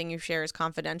therapist, anything you share is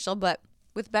confidential, but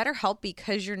with BetterHelp,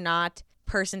 because you're not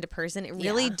person to person, it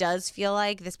really does feel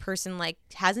like this person like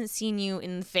hasn't seen you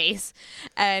in the face,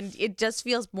 and it just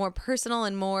feels more personal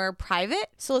and more private.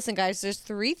 So listen, guys, there's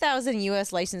 3,000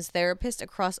 U.S. licensed therapists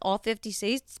across all 50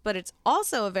 states, but it's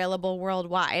also available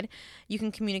worldwide. You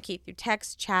can communicate through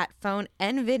text, chat, phone,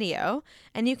 and video,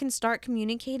 and you can start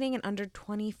communicating in under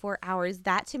 24 hours.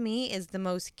 That to me is the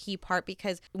most key part,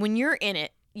 because when you're in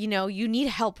it, you know, you need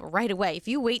help right away. If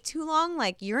you wait too long,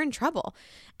 like, you're in trouble.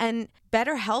 And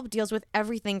BetterHelp deals with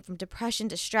everything from depression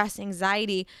to stress,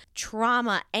 anxiety,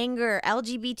 trauma, anger,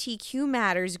 LGBTQ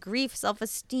matters, grief,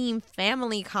 self-esteem,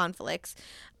 family conflicts.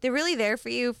 They're really there for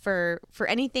you for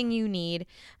anything you need.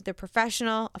 They're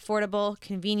professional, affordable,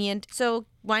 convenient. So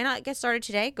why not get started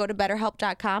today? Go to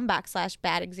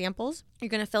betterhelp.com/badexamples. You're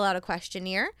going to fill out a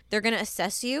questionnaire. They're going to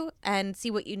assess you and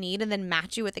see what you need and then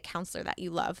match you with a counselor that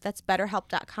you love. That's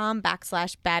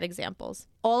betterhelp.com/badexamples.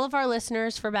 All of our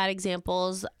listeners for Bad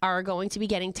Examples are going to be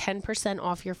getting 10%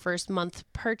 off your first month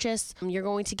purchase. You're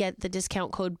going to get the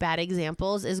discount code Bad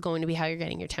Examples is going to be how you're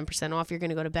getting your 10% off. You're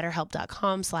going to go to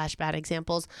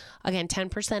betterhelp.com/badexamples. Again,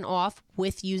 10% off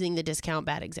with using the discount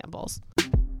Bad Examples.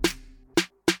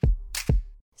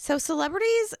 So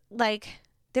celebrities, like,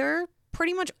 they're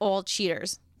pretty much all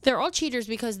cheaters. They're all cheaters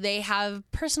because they have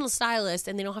personal stylists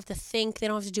and they don't have to think, they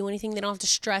don't have to do anything, they don't have to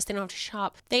stress, they don't have to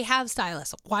shop. They have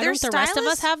stylists. Why don't the rest of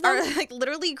us have them? Are like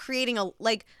literally creating a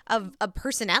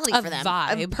personality for them,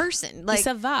 vibe. a person. Like, it's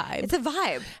a vibe. It's a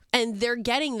vibe. And they're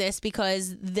getting this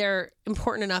because they're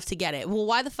important enough to get it. Well,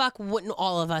 why the fuck wouldn't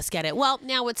all of us get it? Well,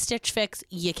 now with Stitch Fix,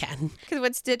 you can. Because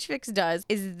what Stitch Fix does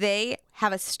is they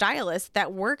have a stylist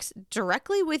that works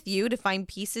directly with you to find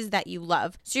pieces that you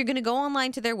love. So you're going to go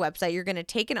online to their website. You're going to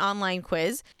take an online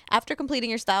quiz. After completing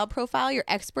your style profile, your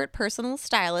expert personal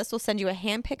stylist will send you a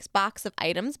hand-picked box of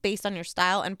items based on your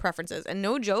style and preferences. And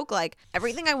no joke, like,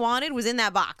 everything I wanted was in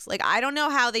that box. Like, I don't know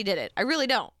how they did it. I really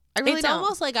don't. I really It's don't.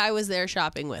 almost like I was there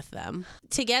shopping with them.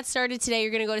 To get started today,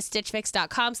 you're going to go to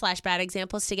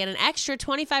stitchfix.com/badexamples to get an extra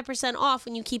 25% off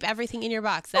when you keep everything in your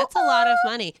box. That's a lot of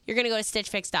money. You're going to go to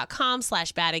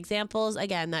stitchfix.com/badexamples.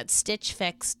 Again, that's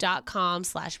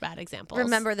stitchfix.com/badexamples.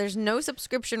 Remember, there's no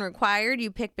subscription required.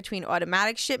 You pick between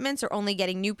automatic shipments or only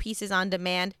getting new pieces on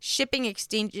demand. Shipping,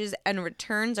 exchanges, and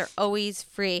returns are always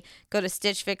free. Go to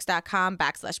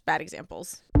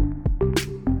stitchfix.com/badexamples.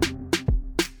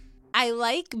 I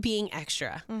like being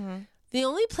extra. The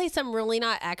only place I'm really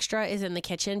not extra is in the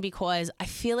kitchen because I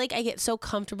feel like I get so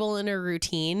comfortable in a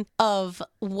routine of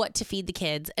what to feed the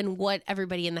kids and what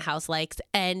everybody in the house likes.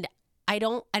 And I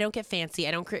don't get fancy.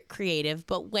 I don't get creative.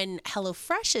 But when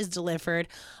HelloFresh is delivered,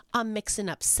 I'm mixing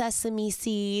up sesame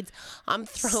seeds. I'm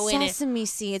throwing Sesame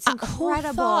seeds. Who Incredible. would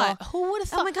have thought? Oh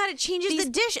my God, it changes the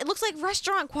dish. It looks like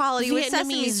restaurant quality with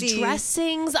sesame Vietnamese seeds.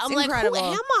 dressings. I'm like, incredible. who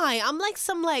am I? I'm like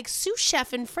some sous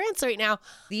chef in France right now.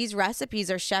 These recipes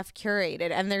are chef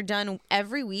curated and they're done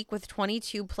every week with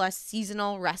 22 plus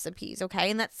seasonal recipes,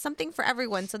 okay? And that's something for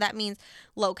everyone. So that means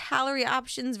low calorie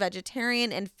options,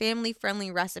 vegetarian, and family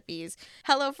friendly recipes.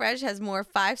 HelloFresh has more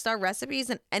 5-star recipes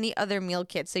than any other meal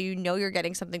kit. So you know you're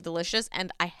getting something delicious.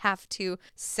 And I have to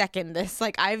second this.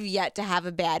 Like, I've yet to have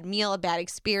a bad meal, a bad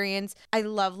experience. I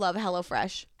love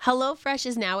HelloFresh. HelloFresh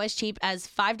is now as cheap as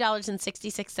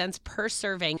 $5.66 per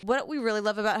serving. What we really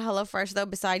love about HelloFresh, though,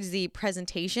 besides the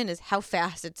presentation, is how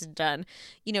fast it's done.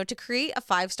 You know, to create a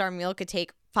 5-star meal could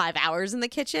take 5 hours in the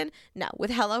kitchen. No,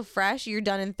 with HelloFresh, you're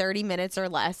done in 30 minutes or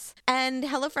less. And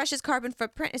HelloFresh's carbon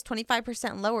footprint is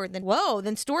 25% lower than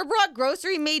store-bought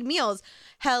grocery-made meals.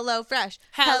 HelloFresh.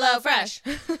 HelloFresh.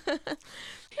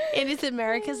 It is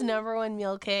America's #1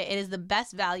 meal kit. It is the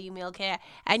best value meal kit,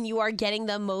 and you are getting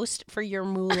the most for your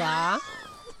moolah.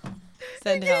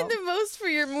 Send You're help. getting the most for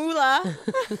your moolah.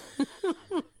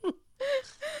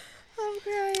 I'm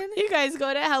crying. You guys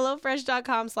go to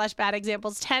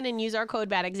HelloFresh.com/badexamples10 and use our code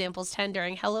badexamples10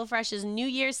 during HelloFresh's New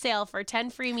Year's sale for 10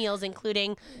 free meals,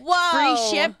 including free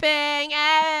shipping.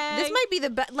 Hey! This might be the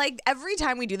best. Like, every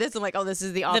time we do this, I'm like, oh, this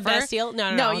is the offer. The best deal?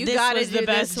 No. You This gotta was do the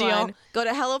best this deal. one. Go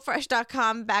to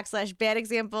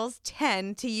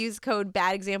HelloFresh.com/badexamples10 to use code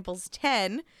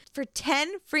badexamples10 for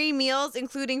 10 free meals,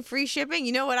 including free shipping.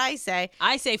 You know what I say?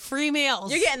 I say free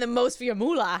meals. You're getting the most for your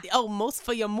moolah. Oh, most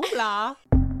for your moolah.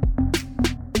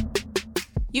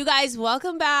 You guys,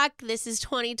 welcome back. This is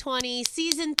 2020,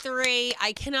 season 3.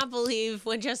 I cannot believe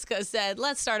when Jessica said,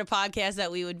 let's start a podcast,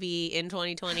 that we would be in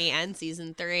 2020 and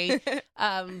season 3.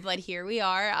 But here we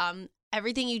are.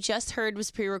 Everything you just heard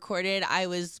was pre-recorded. I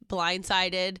was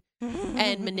blindsided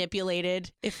and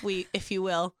manipulated, if you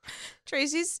will.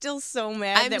 Tracy's still so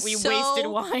mad that we wasted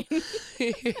wine.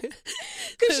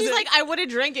 Because She's like, I would have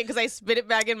drank it because I spit it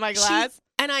back in my glass.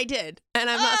 And I did. And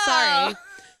I'm not sorry.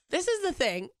 This is the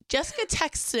thing. Jessica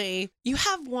texts me, you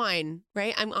have wine,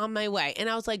 right? I'm on my way. And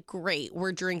I was like, great,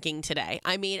 we're drinking today.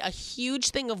 I made a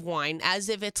huge thing of wine, as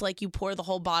if it's like you pour the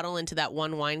whole bottle into that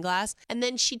one wine glass. And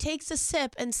then she takes a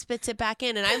sip and spits it back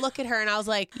in. And I look at her and I was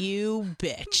like, you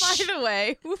bitch. By the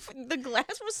way, the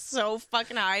glass was so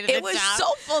fucking high. It was so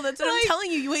full. That's what I'm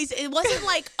telling you. You wasted. It wasn't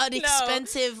like an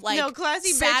expensive,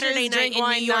 classy Saturday bitches night drink in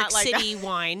wine New York not like City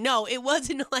wine. No, it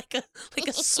wasn't like a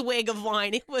swig of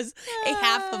wine. It was a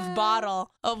half of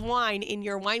bottle of wine in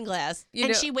your wine glass.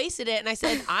 And she wasted it. And I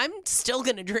said, I'm still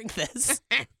going to drink this.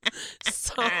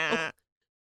 So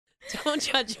don't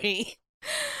judge me.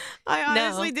 I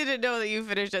honestly didn't know that you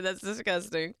finished it. That's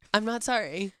disgusting. I'm not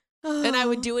sorry. And I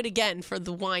would do it again for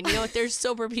the wine. You know what? There's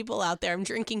sober people out there. I'm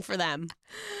drinking for them.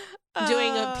 I'm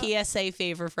doing a PSA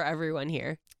favor for everyone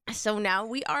here. So now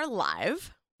we are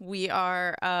live. We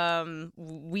are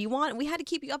we had to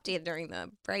keep you updated during the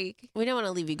break. We don't want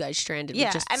to leave you guys stranded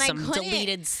with just and some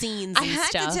deleted scenes I and had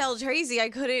stuff. to tell Tracy. I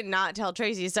couldn't not tell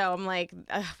Tracy. So I'm like,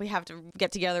 we have to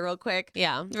get together real quick.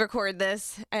 Yeah. Record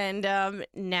this. And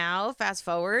now, fast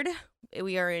forward,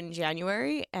 we are in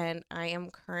January and I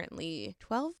am currently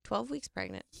 12 weeks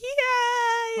pregnant. Yay!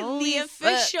 Holy the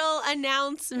official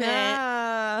announcement.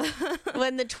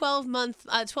 When the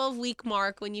 12-week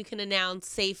mark, when you can announce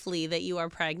safely that you are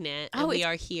pregnant and we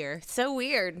are here. So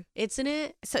weird. Isn't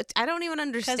it? So I don't even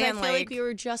understand. Because I feel like we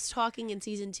were just talking in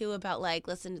season 2 about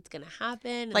listen, it's going to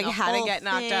happen. And like the how to whole get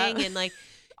knocked thing, up. And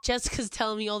Jessica's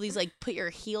telling me all these put your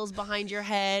heels behind your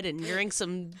head and drink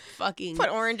some fucking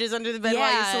put oranges under the bed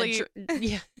while you sleep.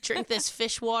 Drink this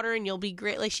fish water and you'll be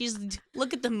great. She's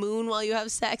look at the moon while you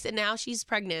have sex, and now she's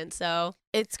pregnant. So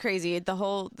It's crazy.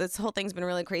 This whole thing's been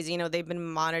really crazy. You know, they've been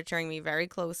monitoring me very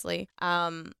closely.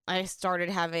 I started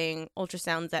having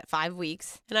ultrasounds at 5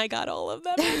 weeks. And I got all of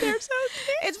them. And they're so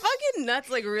cute. It's fucking nuts.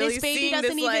 Like really, This baby seeing doesn't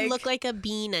this, even like, look like a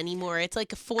bean anymore. It's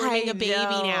like forming a baby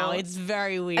now. It's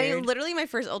very weird. I mean, literally, my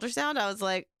first ultrasound, I was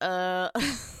like, well,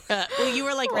 you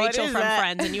were like What Rachel is from that?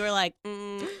 Friends, and you were like,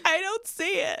 I don't see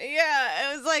it.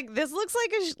 Yeah, it was like, this looks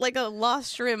like a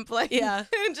lost shrimp. Like, Yeah.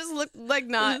 it just looked like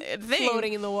not a thing.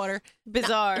 Floating in the water.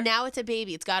 Bizarre. Now it's a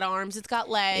baby. It's got arms. It's got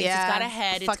legs. Yeah, It's got a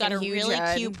head. It's got fucking a huge really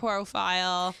head. cute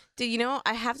profile. Dude, you know,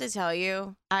 I have to tell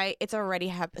you, it's already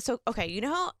happened. So, okay, you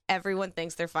know how everyone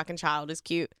thinks their fucking child is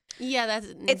cute? Yeah,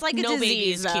 It's like a no baby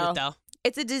disease, is though. cute though.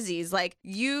 It's a disease. Like,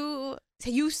 you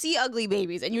see ugly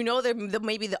babies, and you know they're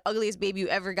maybe the ugliest baby you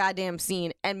ever goddamn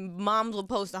seen, and moms will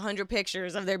post 100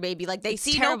 pictures of their baby. Like, they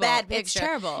see terrible. no bad picture. It's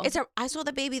terrible. I saw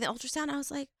the baby in the ultrasound. I was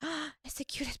like, it's the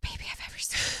cutest baby I've ever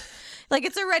seen. Like,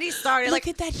 it's already started. Look Like,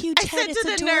 at that huge I head. said It's to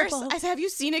the adorable. nurse, I said, have you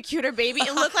seen a cuter baby?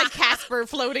 It looked like Casper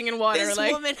floating in water. This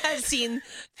like, woman has seen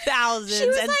thousands She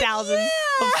was and like, thousands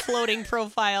 "Yeah." of floating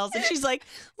profiles, and she's like,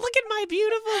 "Look at my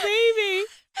beautiful baby,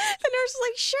 the nurse was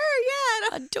like, sure,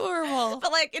 yeah. adorable."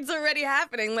 But like, it's already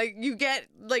happening. Like, you get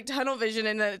like tunnel vision,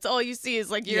 and then it's all you see is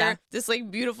like this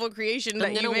like beautiful creation that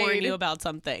I'm you gonna made. warn you about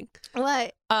something.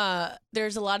 What?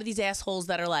 There's a lot of these assholes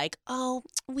that are like, "Oh,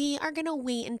 we are gonna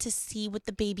wait and to see what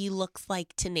the baby looks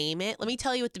like to name it." Let me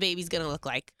tell you what the baby's gonna look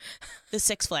like. The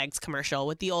Six Flags commercial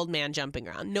with the old man jumping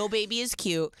around. No baby is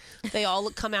cute. They all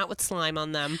come out with slime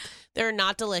on them. They're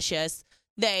not delicious.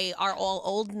 They are all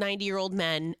old 90-year-old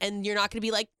men, and you're not going to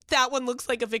be like, that one looks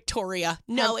like a Victoria.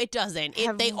 No, it doesn't.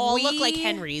 They all look like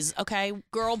Henrys, okay?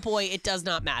 Girl, boy, it does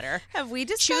not matter. Have we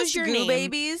discussed Choose your goo name.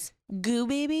 babies? Goo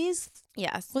babies?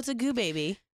 Yes. What's a goo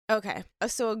baby? Okay.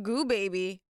 So a goo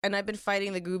baby, and I've been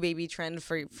fighting the goo baby trend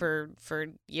for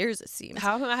years, it seems.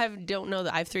 How come I don't know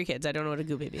that I have 3 kids? I don't know what a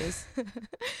goo baby is.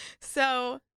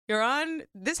 So you're on.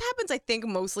 This happens, I think,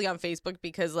 mostly on Facebook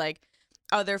because like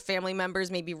other family members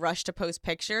maybe rush to post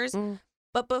pictures.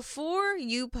 But before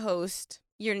you post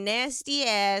your nasty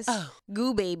ass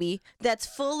goo baby that's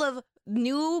full of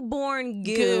newborn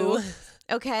goo.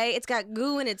 Okay, it's got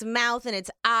goo in its mouth and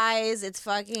its eyes. It's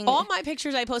fucking All my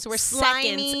pictures I posted were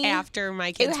slimy. seconds after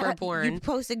my kids were born. You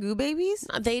posted goo babies?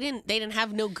 They didn't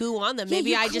have no goo on them. Yeah, Maybe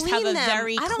you I just have clean a them.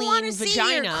 very I don't clean want to see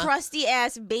vagina. your crusty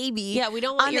ass baby. Yeah, we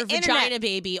don't want on your the vagina internet.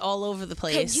 baby all over the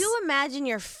place. Could you imagine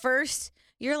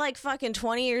you're like fucking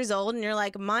 20 years old and you're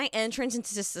like, my entrance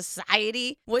into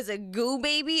society was a goo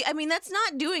baby? I mean, that's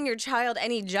not doing your child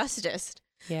any justice.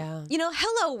 Yeah. You know,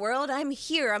 hello world, I'm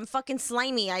here. I'm fucking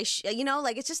slimy. Like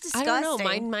it's just disgusting. I don't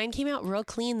know. Mine came out real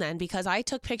clean then because I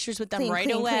took pictures with them Clean, right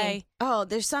clean, away. clean. Oh,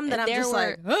 there's some that And I'm there just were-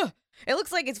 like, ugh. It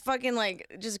looks like it's fucking like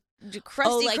just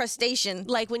crusty like- crustacean.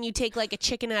 Like when you take like a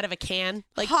chicken out of a can.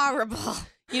 Like Horrible.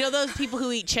 you know those people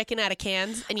who eat chicken out of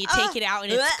cans and you take it out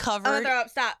and it's I'm gonna covered. throw up.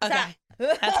 Stop. Okay.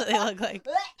 That's what they look like.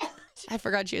 I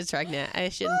forgot she was pregnant. I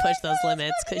shouldn't push those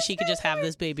limits because she could just have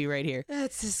this baby right here.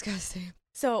 That's disgusting.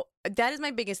 So that is my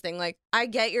biggest thing. Like, I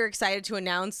get you're excited to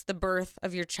announce the birth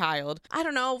of your child. I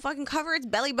don't know, fucking cover its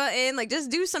belly button. Like, just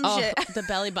do some shit. The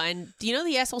belly button. Do you know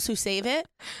the assholes who save it?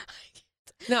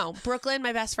 No, Brooklyn,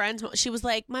 my best friend, she was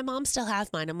like, my mom still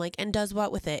has mine. I'm like, and does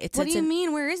what with it? What do you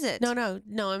mean? Where is it? No,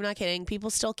 I'm not kidding.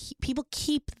 People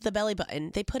keep the belly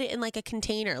button. They put it in like a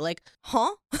container. Like,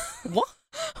 Huh? what?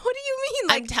 What do you mean?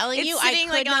 Like, I'm telling it's you, sitting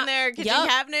I like could on not- their kitchen Yup.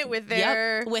 cabinet with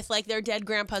their. with like their dead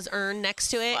grandpa's urn next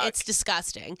to it. Fuck. It's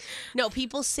disgusting. No,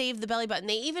 people save the belly button.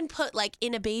 They even put like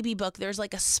in a baby book, there's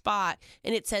like a spot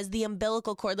and it says the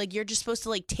umbilical cord. Like you're just supposed to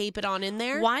like tape it on in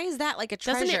there. Why is that like a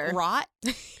treasure? Doesn't it rot?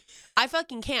 I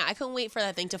fucking can't. I couldn't wait for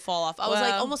that thing to fall off. I was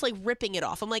like Well. almost like ripping it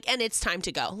off. I'm like, and it's time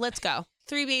to go. Let's go.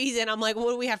 3 babies in. I'm like, what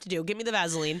do we have to do? Give me the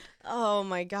Vaseline. Oh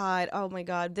my god.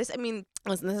 Listen,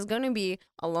 this is going to be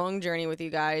a long journey with you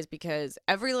guys because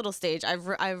every little stage, I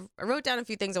wrote down a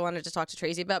few things I wanted to talk to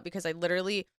Tracy about because I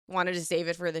literally wanted to save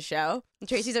it for the show. And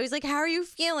Tracy's always like, how are you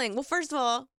feeling? Well, first of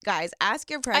all, guys, ask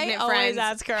your pregnant friends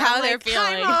how I'm they're like,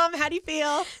 feeling. Hi, Mom. How do you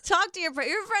feel? Talk to your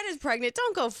friend is pregnant.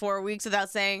 Don't go 4 weeks without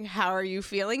saying, how are you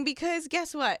feeling? Because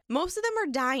guess what? Most of them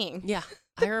are dying. Yeah,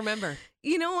 I remember.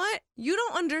 You know what? You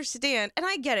don't understand. And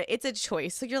I get it. It's a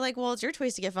choice. So you're like, well, it's your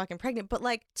choice to get fucking pregnant. But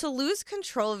like to lose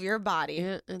control of your body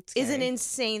is an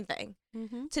insane thing.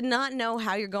 Mm-hmm. To not know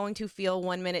how you're going to feel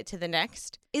 1 minute to the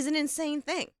next is an insane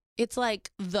thing. It's like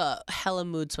the hella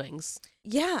mood swings.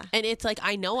 Yeah. And it's like,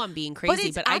 I know I'm being crazy,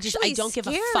 it's but I don't give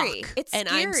a scary. fuck. It's and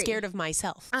I'm scary. scared of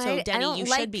myself. So I Denny, don't you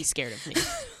like- should be scared of me.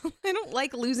 I don't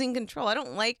like losing control. I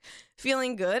don't like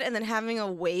feeling good and then having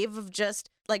a wave of just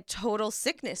like total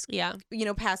sickness, Yeah.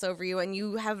 pass over you and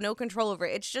you have no control over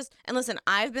it. It's just, and listen,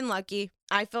 I've been lucky.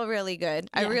 I feel really good.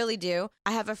 I Yeah. really do.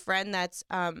 I have a friend that's,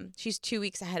 she's 2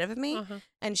 weeks ahead of me Uh-huh.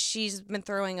 and she's been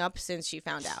throwing up since she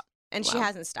found out. And she Wow.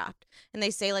 hasn't stopped. And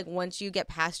they say, like, once you get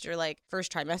past your, like, first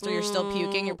trimester, you're still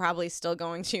puking. You're probably still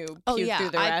going to puke Oh, yeah. through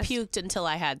the I rest. puked until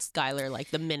I had Skylar,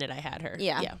 like, the minute I had her.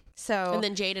 Yeah. Yeah. So, And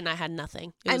then Jade and I had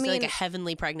nothing. It I was like mean- a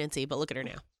heavenly pregnancy, but look at her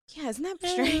now. yeah, isn't that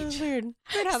strange? Weird.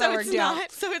 Weird how So that it's worked out.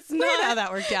 not. So it's Weird not. how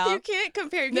that worked You out. can't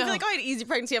compare. You can No. be like, oh, I had an easy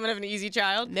pregnancy. I'm going to have an easy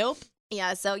child. Nope.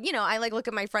 Yeah. So, I, like, look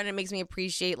at my friend and it makes me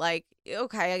appreciate, like,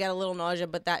 okay, I got a little nausea,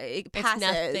 but that it It's passes.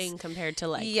 nothing compared to,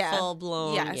 like, Yeah. full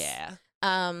blown. Yes. Yeah.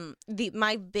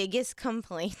 My biggest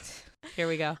complaint, Here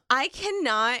we go. I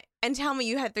cannot, and tell me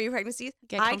you had 3 pregnancies,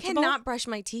 Get I comfortable? cannot brush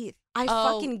my teeth. I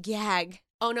Oh. fucking gag.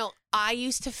 Oh, no. I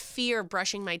used to fear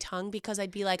brushing my tongue because I'd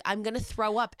be like, I'm going to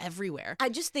throw up everywhere. I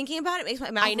just thinking about it makes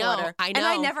my mouth I know, water. I And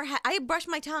I know. never had. I brush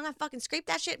my tongue. I fucking scrape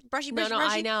that shit. Brushy, brushy, No,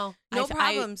 brushy. I know. No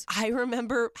problems. I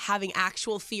remember having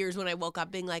actual fears when I woke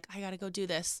up being like, I got to go do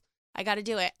this. I got to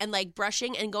do it. And like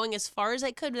brushing and going as far as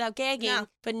I could without gagging, No.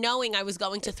 but knowing I was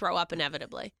going to throw up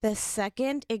inevitably. The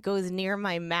second it goes near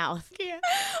my mouth. Yeah.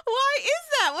 Why is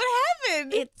that? What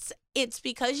happened? It's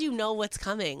because you know what's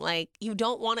coming. Like, you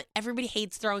don't want it. Everybody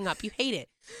hates throwing up. You hate it.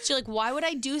 So you're like, why would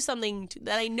I do something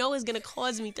that I know is going to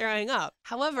cause me throwing up?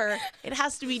 However, it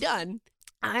has to be done.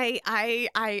 I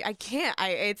can't.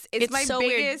 It's my so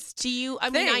biggest. weird. I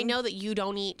mean, I thing. know that you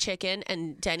don't eat chicken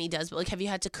and Denny does, but like, have you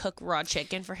had to cook raw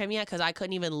chicken for him yet? Because I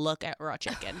couldn't even look at raw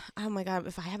chicken. Oh my god!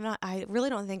 If I have not, I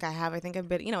really don't think I have. I think I've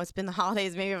been. It's been the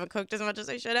holidays. Maybe I haven't cooked as much as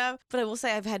I should have. But I will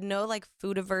say I've had no like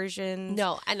food aversions.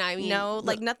 No, and I mean, No,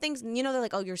 like nothing's. They're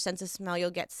like, oh, your sense of smell, you'll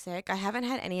get sick. I haven't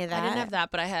had any of that. I didn't have that,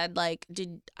 but I had like,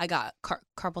 I got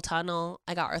carpal tunnel.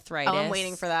 I got arthritis. Oh, I'm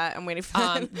waiting for that. I'm waiting for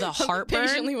that. The I'm heartburn.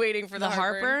 patiently waiting for the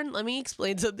heartburn. Let me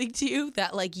explain something to you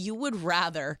that like you would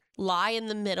rather lie in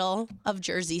the middle of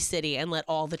Jersey City and let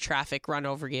all the traffic run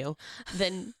over you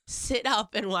than sit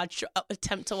up and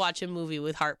attempt to watch a movie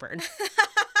with heartburn.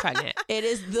 Pregnant. It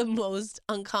is the most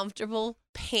uncomfortable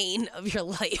pain of your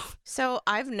life. So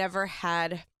I've never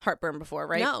had heartburn before,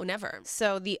 right? No, never.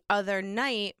 So the other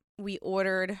night we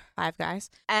ordered Five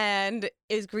Guys, and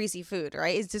it was greasy food,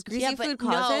 right? Does greasy food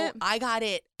cause it? I got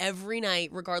it every night,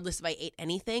 regardless if I ate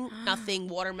anything. Nothing.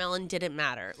 Watermelon didn't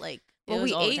matter. Like, it Well, was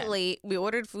we all the ate time. late. We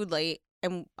ordered food late,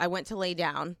 and I went to lay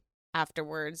down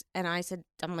afterwards, and I said,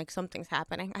 I'm like, something's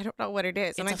happening. I don't know what it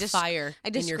is. And It's I a fire. I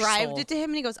in your described soul. it to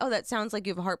him, and he goes, oh, that sounds like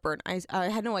you have heartburn. I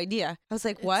had no idea. I was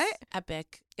like, what? It's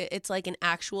epic. It's like an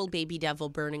actual baby devil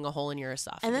burning a hole in your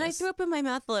esophagus. And then I threw up in my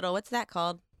mouth a little. What's that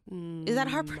called? Is that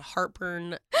heartburn?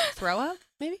 Heartburn throw up,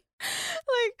 maybe?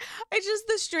 Like, it's just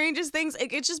the strangest things.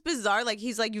 It's just bizarre. Like,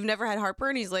 he's like, you've never had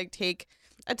heartburn? He's like, take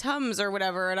a Tums or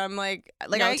whatever. And I'm like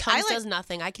No, Tums I like, does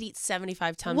nothing. I could eat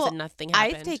 75 Tums Well, and nothing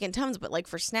happened. I've taken Tums, but like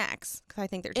for snacks, because I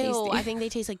think they're tasty. Ew, I think they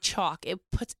taste like chalk.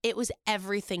 It was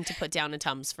everything to put down a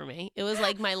Tums for me. It was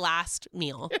like my last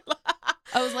meal.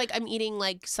 I was like, I'm eating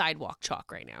like sidewalk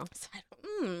chalk right now.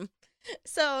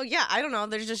 So yeah, I don't know.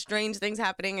 There's just strange things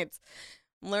happening. I'm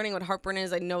learning what heartburn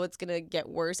is. I know it's gonna get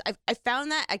worse. I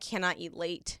found that I cannot eat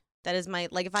late. That is my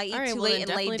if I eat All right, too well, late then and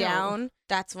lay definitely down, don't.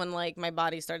 that's when like my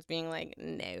body starts being like,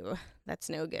 no, that's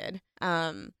no good.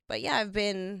 But yeah, I've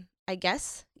been, I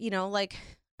guess, like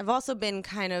I've also been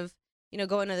kind of,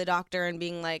 going to the doctor and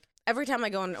being like, every time I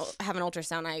go and have an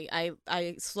ultrasound,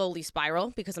 I slowly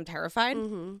spiral because I'm terrified.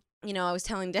 Mm-hmm. I was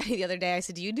telling Daddy the other day, I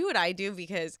said, do you do what I do?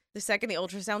 Because the second the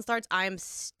ultrasound starts, I'm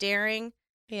staring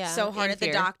so hard in at the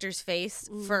fear. doctor's face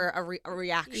for a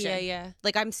reaction. Yeah.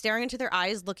 Like I'm staring into their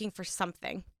eyes looking for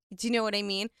something. Do you know what I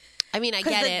mean? I mean, I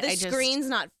get it. The I just screen's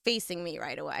not facing me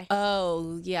right away.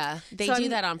 Oh, yeah. They So do I'm-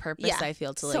 that on purpose, yeah. I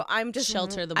feel, to like So I'm just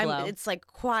shelter the blow. It's like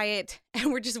quiet,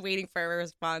 and we're just waiting for a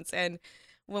response. And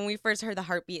when we first heard the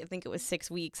heartbeat, I think it was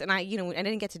 6 weeks, and I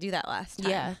didn't get to do that last time.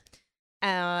 Yeah.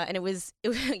 And it was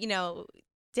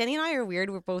Danny and I are weird.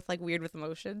 We're both like weird with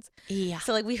emotions. Yeah.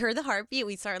 So like we heard the heartbeat,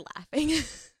 we started laughing.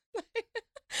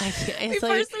 It's we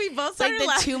both it's like started the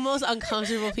laughing. two most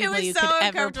uncomfortable people was you so could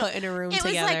ever uncomfortable. put in a room It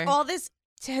was together. like all this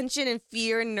tension and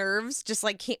fear and nerves just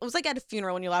like it was like at a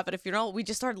funeral. When you laugh at a funeral, we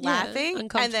just started Yeah, laughing, and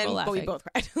then uncomfortable but we laughing. both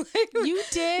cried. You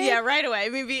did? Yeah, right away.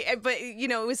 Maybe, but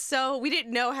it was so we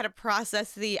didn't know how to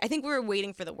process I think we were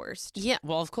waiting for the worst. Yeah,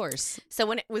 well, of course. So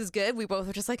when it was good, we both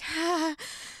were just like,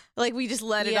 like we just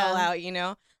let it all Yeah. out,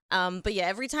 But yeah,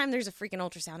 every time there's a freaking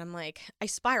ultrasound, I'm like, I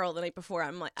spiral the night before.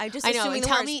 I'm like, I know.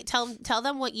 And tell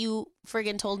them what you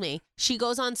friggin' told me. She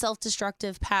goes on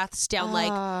self-destructive paths down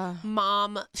like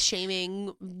mom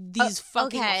shaming these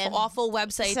fucking awful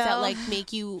websites that like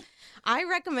make you. I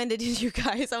recommended to you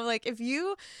guys. I'm like, if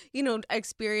you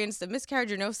experienced a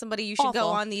miscarriage or know somebody, you should go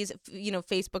on these,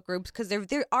 Facebook groups, because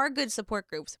there are good support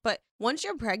groups. But once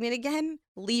you're pregnant again,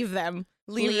 leave them.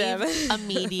 Leave them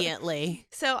immediately.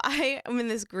 So I am in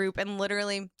this group, and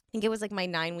literally, I think it was like my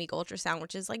 9-week ultrasound,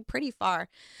 which is like pretty far.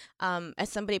 As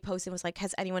somebody posted, was like,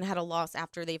 has anyone had a loss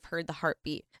after they've heard the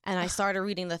heartbeat? And I started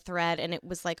reading the thread, and it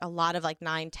was like a lot of like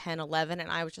 9, 10, 11.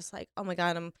 And I was just like, oh my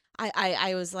God,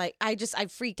 I was like, I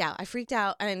freaked out. I freaked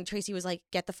out. And Tracy was like,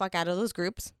 get the fuck out of those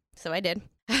groups. So I did,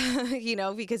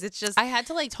 because it's just. I had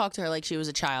to like talk to her like she was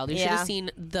a child. You should have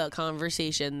seen the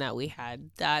conversation that we had.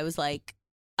 I was like,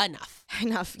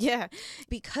 enough. Yeah,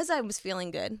 because I was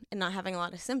feeling good and not having a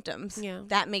lot of symptoms. Yeah,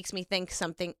 that makes me think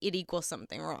it equals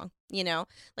something wrong.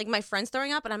 Like my friend's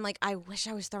throwing up, and I'm like, I wish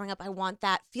I was throwing up. I want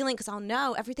that feeling, because I'll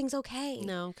know everything's okay.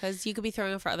 No, because you could be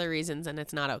throwing up for other reasons, and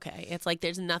it's not okay. It's like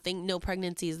there's nothing. No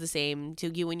pregnancy is the same. To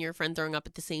you and your friend throwing up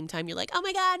at the same time, you're like, oh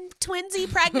my God, twinsy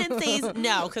pregnancies.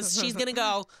 No, because she's gonna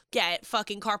go get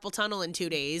fucking carpal tunnel in 2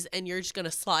 days, and you're just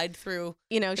gonna slide through.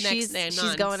 She's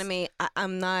going to me.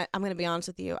 I'm gonna be honest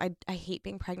with you. I hate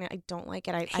being pregnant. I don't like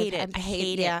it. I hate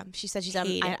it. Yeah, she said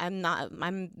I'm not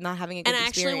having a good experience. And I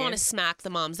actually want to smack the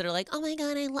moms that are like, oh my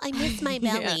God, I miss my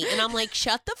belly. And I'm like,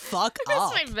 shut the fuck up.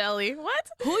 I miss my belly. What?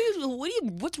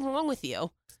 What's wrong with you?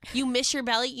 You miss your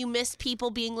belly? You miss people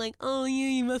being like, oh yeah,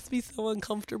 you must be so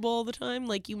uncomfortable all the time.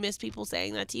 Like you miss people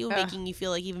saying that to you, making you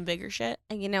feel like even bigger shit.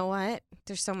 And you know what?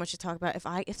 There's so much to talk about.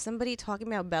 If somebody talking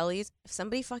about bellies, if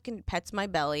somebody fucking pets my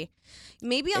belly,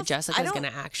 maybe Jessica's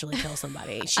gonna actually kill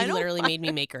somebody. She literally made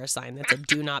me make her a sign that said,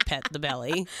 do not pet the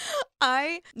belly.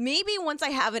 Maybe once I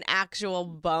have an actual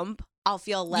bump, I'll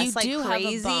feel less crazy. Have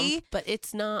a bump, but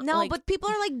it's not. No, but people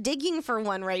are like digging for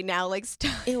one right now. Like,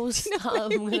 stop. It was stop.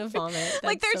 I'm gonna vomit.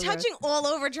 Like they're touching all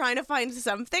over trying to find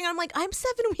something. I'm like, I'm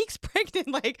 7 weeks pregnant.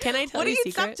 Like, can I tell you a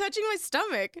secret? Stop touching my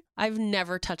stomach? I've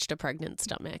never touched a pregnant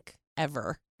stomach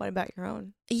ever. What about your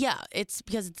own? Yeah, it's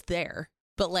because it's there.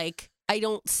 But like, I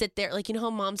don't sit there. Like, you know how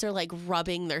moms are like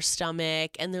rubbing their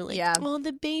stomach and they're like, oh,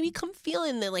 the baby, come feel it.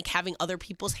 And they're like having other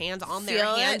people's hands on their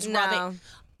hands rubbing.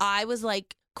 I was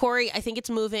like, Corey, I think it's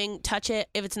moving. Touch it.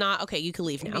 If it's not, okay, you can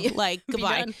leave now. Like,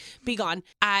 goodbye. Be gone.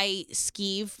 I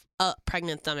skeeve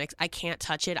pregnant stomachs. I can't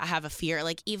touch it. I have a fear.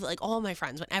 Like, even like all my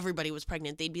friends, when everybody was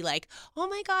pregnant, they'd be like, oh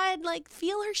my God, like,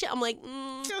 feel her shit. I'm like,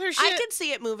 feel her shit. I can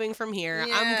see it moving from here.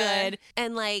 Yeah. I'm good.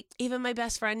 And like, even my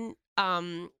best friend,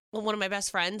 one of my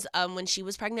best friends, when she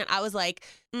was pregnant, I was like,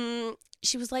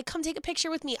 she was like, come take a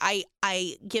picture with me.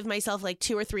 I give myself like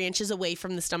 2 or 3 inches away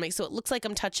from the stomach, so it looks like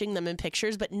I'm touching them in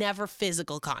pictures, but never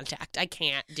physical contact. I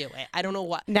can't do it. I don't know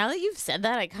what. Now that you've said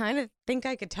that, I kind of think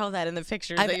I could tell that in the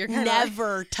pictures. I've that you're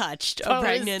never touched a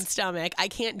pregnant stomach. I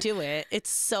can't do it. It's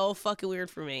so fucking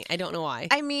weird for me. I don't know why.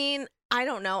 I mean, I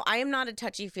don't know. I am not a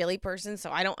touchy-feely person,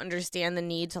 so I don't understand the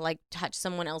need to like touch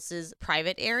someone else's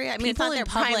private area. I mean, people in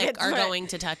public are going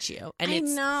to touch you, and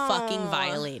it's fucking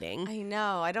violating. I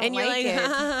know. I don't and like you're like, it.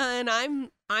 And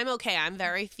I'm okay. I'm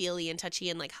very feely and touchy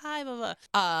and like, hi, blah,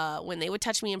 blah. When they would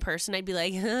touch me in person, I'd be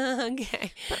like,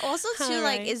 okay. But also too,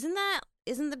 like,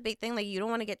 isn't the big thing like you don't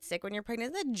want to get sick when you're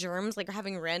pregnant? Isn't that germs, like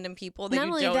having random people that not you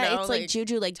only don't that, know, it's like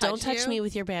juju. Like, don't touch you? Me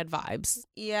with your bad vibes.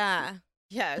 Yeah.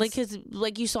 Yes. Like, because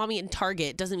like you saw me in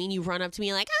Target doesn't mean you run up to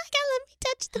me like, oh my God, let me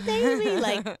touch the baby.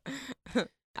 Like,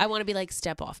 I want to be like,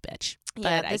 step off, bitch.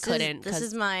 But I couldn't. This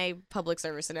is my public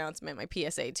service announcement, my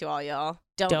PSA to all y'all.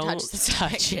 Don't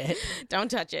touch it. Don't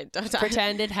touch it. Don't touch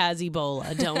Pretend it has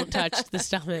Ebola. Don't touch the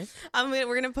stomach.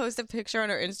 We're gonna post a picture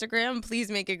on our Instagram. Please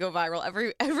make it go viral.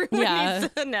 Everyone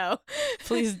needs to know.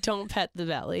 Please don't pet the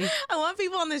belly. I want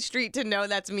people on the street to know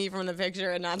that's me from the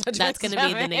picture and not touch That's gonna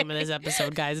be the name of this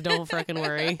episode, guys. Don't freaking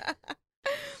worry.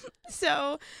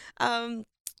 So,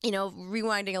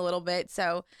 rewinding a little bit.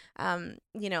 So,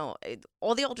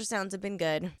 all the ultrasounds have been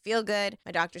good. Feel good.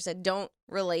 My doctor said, don't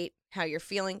relate how you're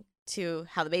feeling to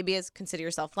how the baby is. Consider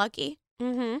yourself lucky.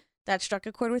 Mm-hmm. That struck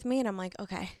a chord with me, and I'm like,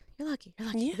 okay, you're lucky. You're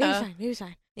lucky. Yeah. Baby's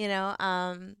fine.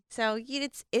 So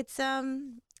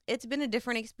it's been a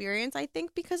different experience, I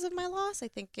think, because of my loss. I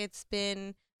think it's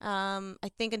been.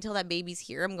 I think until that baby's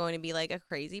here, I'm going to be like a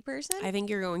crazy person. I think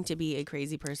you're going to be a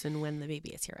crazy person when the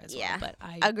baby is here as well. But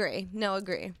I agree.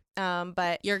 Agree.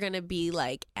 But you're going to be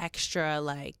like extra,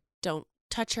 like, don't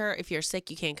touch her. If you're sick,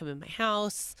 you can't come in my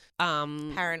house.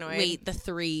 Paranoid. Wait the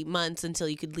 3 months until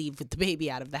you could leave with the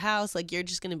baby out of the house. Like, you're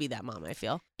just going to be that mom, I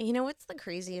feel. You know what's the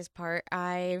craziest part?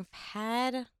 I've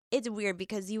had it's weird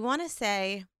because you want to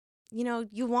say, you know,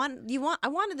 I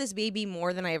wanted this baby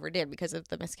more than I ever did because of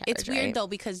the miscarriage. It's weird right? though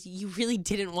because you really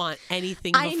didn't want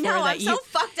anything before I know, that. I'm so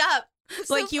fucked up.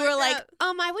 Like you were like,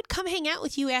 I would come hang out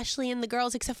with you, Ashley, and the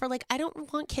girls, except for like I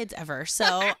don't want kids ever. So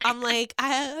I'm like,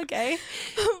 okay.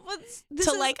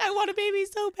 I want a baby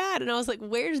so bad, and I was like,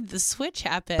 where did the switch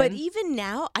happen? But even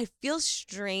now, I feel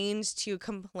strange to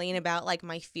complain about like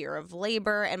my fear of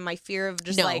labor and my fear of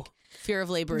just like fear of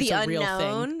labor the is a unknown.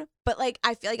 real thing. But like,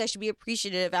 I feel like I should be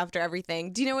appreciative after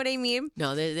everything. Do you know what I mean?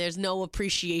 No, there's no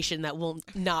appreciation that will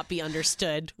not be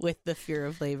understood with the fear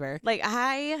of labor. Like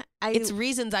It's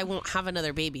reasons I won't have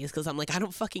another baby is because I'm like, I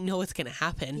don't fucking know what's gonna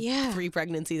happen. Yeah. 3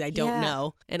 pregnancies I don't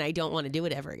know, and I don't want to do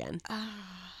it ever again.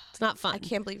 It's not fun. I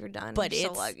can't believe you're done. But I'm it's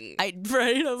so lucky. right.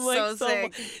 I'm like So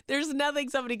sick. There's nothing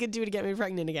somebody could do to get me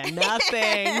pregnant again.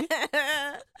 Nothing.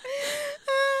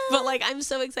 But like, I'm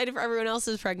so excited for everyone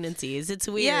else's pregnancies. It's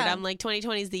weird. Yeah. I'm like,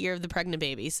 2020 is the year of the pregnant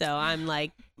baby, so I'm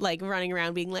like running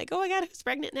around being like, oh my god, who's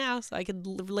pregnant now? So I could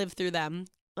live through them.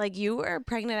 Like you were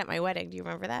pregnant at my wedding. Do you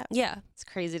remember that? Yeah. It's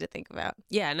crazy to think about.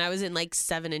 Yeah, and I was in like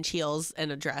 7-inch heels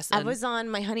and a dress. I And, was on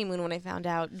my honeymoon when I found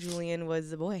out Julian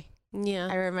was a boy. yeah,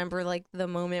 I remember like the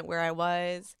moment where I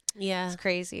was. yeah, It's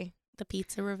crazy. the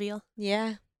pizza reveal.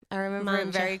 Yeah. I remember it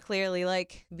Manja. very clearly,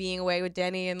 like being away with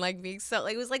Denny and like being so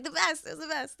like it was like the best. It was the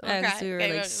best. I'm And crying. we were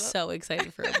Okay, like so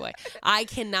excited for a boy. I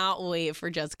cannot wait for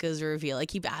Jessica's reveal. I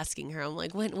keep asking her. I'm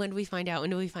like, when do we find out? When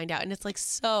do we find out? And it's like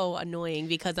so annoying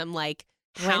because I'm like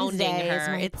hounding Wednesday is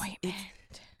her. my It's appointment.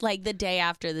 like the day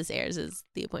after this airs is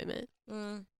the appointment.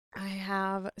 I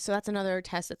have so that's another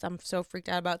test that I'm so freaked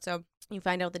out about. So you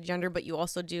find out the gender, but you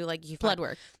also do like Blood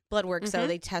work. So Mhm.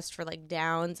 they test for like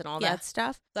Downs and all Yeah. that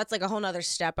stuff. That's like a whole nother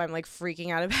step. I'm like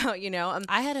freaking out about. You know,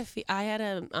 I had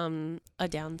a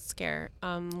down scare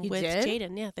You with did?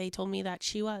 Jaden. Yeah, they told me that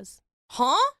she was.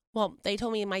 huh? Well, they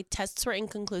told me my tests were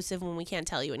inconclusive when we can't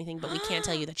tell you anything, but we can't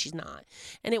tell you that she's not.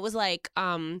 And it was like,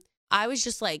 I was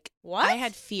just like, What? I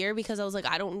had fear because I was like,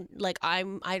 I don't like,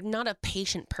 I'm not a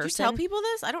patient Did you person. tell people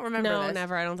this? I don't remember. No, this.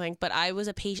 never. I don't think. But I was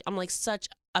a patient. I'm like such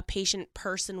a patient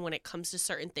person when it comes to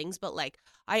certain things. But like,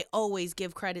 I always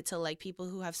give credit to like people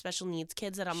who have special needs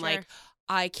kids that I'm Sure. like,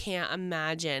 I can't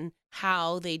imagine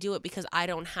how they do it because I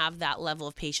don't have that level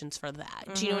of patience for that.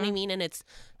 Do you know what I mean? And it's,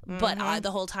 but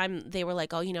the whole time they were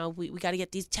like, oh, you know, we got to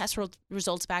get these test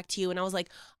results back to you. And I was like,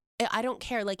 I don't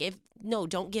care. Like,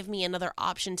 don't give me another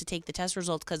option to take the test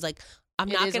results because like, I'm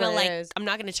It not is gonna what it like, is. I'm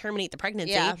not gonna terminate the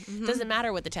pregnancy. Yeah. Mhm. Doesn't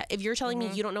matter what the test. If you're telling me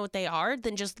you don't know what they are,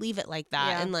 then just leave it like that.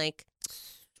 Yeah. And like,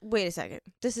 Wait a second.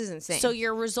 This is insane. so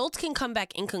your results can come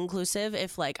back inconclusive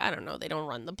if like, I don't know, they don't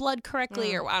run the blood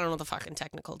correctly or I don't know the fucking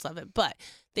technicals of it. But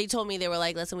they told me, they were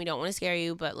like, listen, we don't want to scare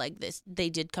you, but like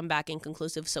they did come back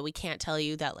inconclusive. So we can't tell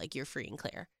you that like you're free and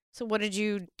clear. So what did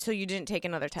you? So you didn't take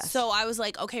another test? So I was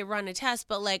like, okay, run a test,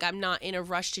 but like I'm not in a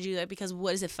rush to do that because what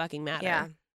does it fucking matter? Yeah.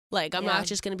 Like I'm Yeah. not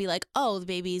just gonna be like, oh, the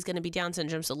baby is gonna be Down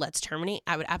syndrome, so let's terminate.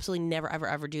 I would absolutely never, ever,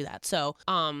 ever do that. So,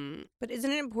 But isn't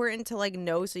it important to like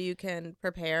know so you can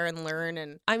prepare and learn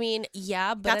and? I mean,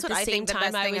 yeah, but That's at what the I same think the time,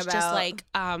 best I thing was just about- like,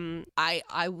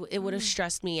 it would have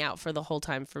stressed me out for the whole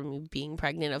time for me being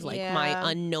pregnant of like Yeah.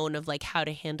 my unknown of like how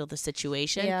to handle the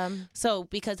situation. Yeah. So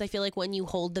because I feel like when you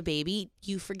hold the baby,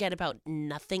 you forget about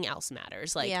nothing else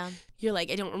matters. Like Yeah. you're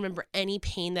like, I don't remember any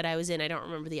pain that I was in. I don't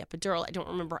remember the epidural. I don't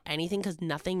remember anything because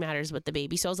nothing matters but the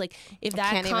baby. So I was like, if I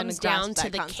that can't even comes grasp down to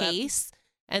that the concept. case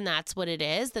and that's what it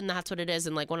is, then that's what it is.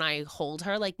 And like when I hold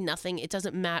her, like nothing, it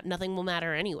doesn't matter. Nothing will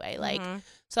matter anyway. Like,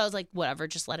 so I was like, whatever,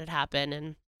 just let it happen.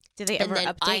 And Did they ever then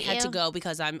update I had you? to go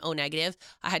because I'm O negative.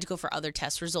 I had to go for other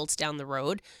test results down the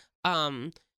road,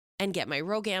 and get my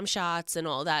ROGAM shots and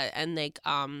all that. And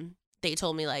they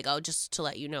told me like, oh, just to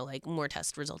let you know, like more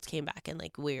test results came back and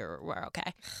like we're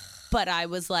okay. But I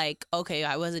was like, okay,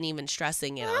 I wasn't even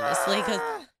stressing it honestly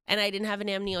and I didn't have an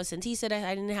amniocentesis.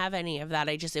 I didn't have any of that.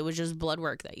 It was just blood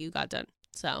work that you got done.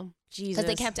 So Jesus. because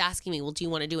they kept asking me, well, do you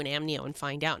want to do an amnio and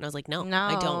find out? And I was like, no,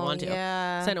 I don't want to.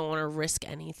 Yeah. 'Cause I don't want to risk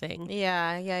anything.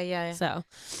 Yeah. So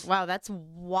Wow, that's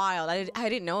wild. I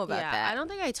didn't know about that. I don't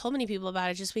think I told many people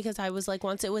about it just because I was like,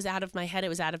 once it was out of my head, it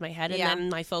was out of my head. And Yeah. then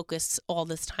my focus all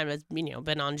this time has,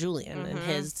 been on Julian and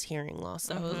his hearing loss.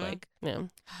 So I was like,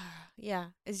 Yeah,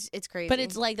 it's crazy. But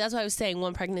it's like, that's why I was saying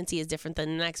one pregnancy is different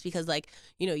than the next because like,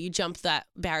 you jump that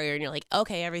barrier and you're like,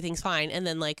 okay, everything's fine. And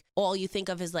then like all you think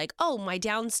of is like, oh, my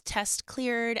Down's test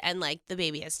cleared and like the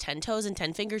baby has 10 toes and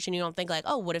 10 fingers. And you don't think like,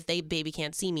 oh, what if the baby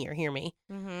can't see me or hear me?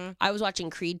 I was watching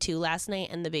Creed 2 last night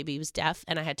and the baby was deaf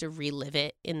and I had to relive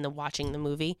it in watching the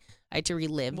movie. I had to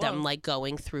relive them like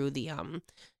going through the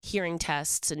hearing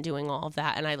tests and doing all of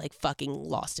that, and I like fucking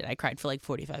lost it. I cried for like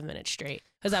 45 minutes straight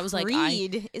because I was like,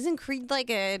 Creed. Isn't Creed like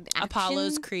an action?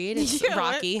 Apollo's Creed. It's Yeah,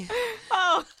 Rocky.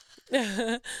 Oh.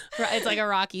 It's like a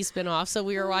Rocky spinoff. So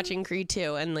we were watching Creed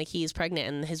 2, and like he's pregnant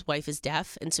and his wife is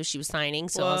deaf, and so she was signing.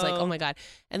 So I was like, oh my God.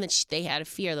 And then they had a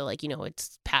fear that like,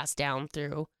 it's passed down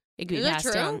through. It could be Is that passed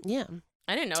true? down. Yeah.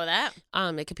 I didn't know that.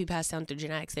 It could be passed down through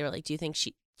genetics. They were like, do you think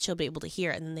she'll be able to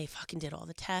hear it? And then they fucking did all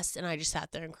the tests, and I just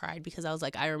sat there and cried because I was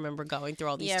like, I remember going through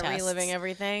all these tests. Reliving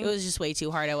everything. It was just way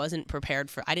too hard. I wasn't prepared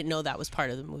I didn't know that was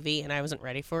part of the movie, and I wasn't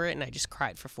ready for it, and I just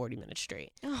cried for 40 minutes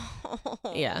straight.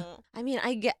 Yeah. I mean,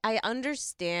 I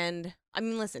understand. I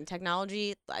mean, listen,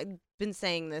 technology, I've been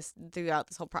saying this throughout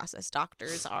this whole process.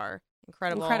 Doctors are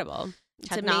incredible. It's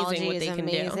Technology amazing what is they can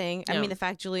amazing. do. I mean, the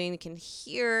fact Julian can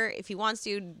hear if he wants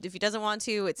to, if he doesn't want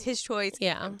to, it's his choice.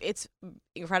 Yeah. It's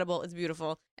incredible. It's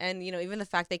beautiful. And, even the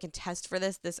fact they can test for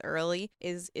this early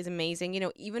is amazing.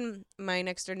 Even my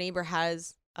next door neighbor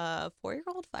has a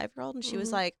 4-year-old, 5-year-old, and she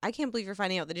was like, I can't believe you're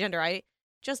finding out the gender.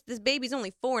 This baby's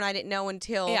only 4 and I didn't know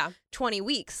until 20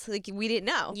 weeks. Like, we didn't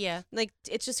know. Yeah. Like,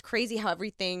 it's just crazy how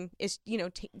everything is,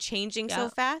 changing so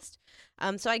fast.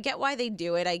 So I get why they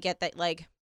do it. I get that, like,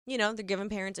 they're giving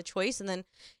parents a choice, and then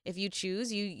if you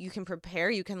choose, you can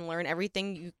prepare, you can learn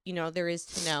everything there is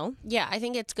to know. Yeah, I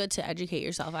think it's good to educate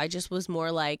yourself. I just was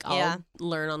more like, I'll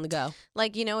learn on the go.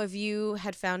 Like, if you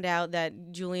had found out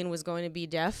that Julian was going to be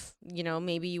deaf,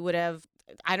 maybe you would have,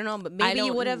 I don't know, but maybe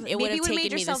you would have, it would have made taken me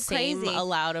the yourself same crazy.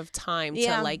 amount of time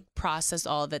to like process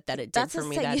all of it that it did That's for the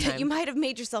me thing. that time. You might have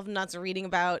made yourself nuts reading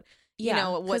about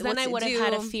because then I would have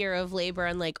had a do. fear of labor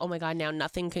and like, oh my God, now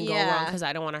nothing can go wrong because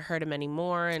I don't want to hurt him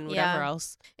anymore and whatever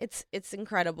else. It's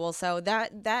incredible. So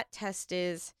that test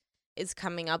is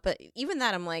coming up, but even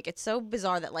that, I'm like, it's so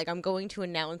bizarre that like I'm going to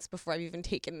announce before I've even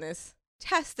taken this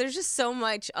test. There's just so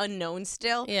much unknown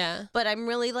still. Yeah. But I'm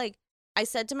really like, I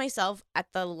said to myself at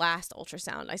the last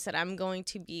ultrasound, I said I'm going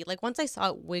to be like, once I saw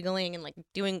it wiggling and like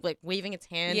doing like waving its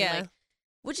hand, and, like,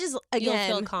 which is again,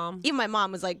 you'll feel calm. Even my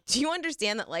mom was like, "Do you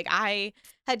understand that? Like, I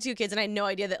had 2 kids and I had no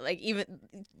idea that like even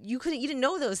you didn't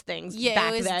know those things. Yeah,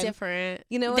 back it was then. different.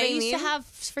 You know, they what I used mean? to have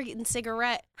freaking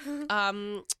cigarette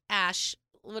ash.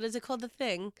 What is it called? The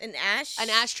thing. An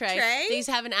ashtray. They used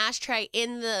to have an ashtray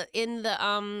in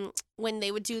the when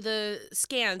they would do the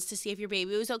scans to see if your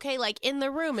baby was okay, like in the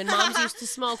room, and moms used to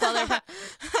smoke while they're.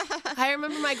 I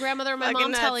remember my grandmother and my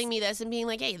mom telling me this and being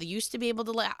like, "Hey, they used to be able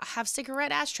to have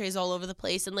cigarette ashtrays all over the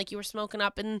place, and like you were smoking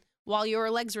up, and while your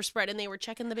legs were spread, and they were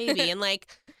checking the baby, and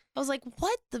like I was like,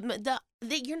 what you're not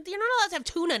allowed to have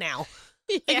tuna now.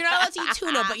 Like, you're not allowed to eat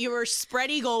tuna, but you were spread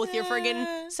eagle with your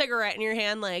friggin' cigarette in your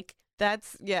hand, like."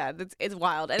 It's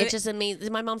wild. And it's just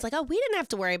amazing. My mom's like, oh, we didn't have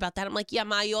to worry about that. I'm like, yeah,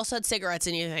 Ma, you also had cigarettes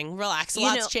in your thing. Relax. A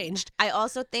lot's changed. I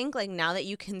also think like now that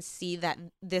you can see that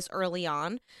this early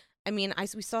on, I mean,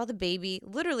 we saw the baby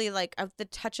literally like at the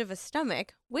touch of a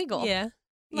stomach wiggle. Yeah.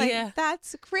 Like,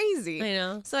 that's crazy. I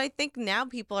know. So I think now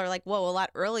people are like, whoa, a lot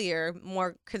earlier,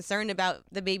 more concerned about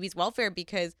the baby's welfare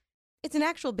because it's an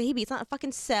actual baby. It's not a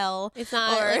fucking cell. It's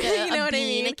not like a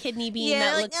bean, a kidney bean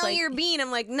that looks like... your bean. I'm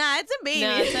like, nah, it's a baby.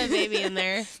 No, it's a baby in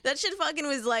there. That shit fucking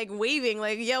was like waving,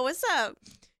 like, yo, what's up?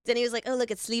 Then he was like, oh, look,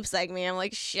 it sleeps like me. I'm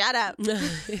like, shut up.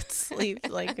 It sleeps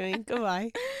like me.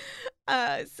 Goodbye.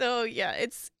 So yeah,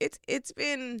 it's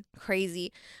been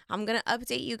crazy. I'm gonna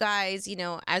update you guys,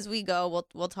 as we go.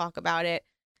 We'll talk about it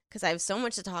because I have so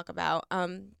much to talk about.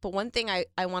 But one thing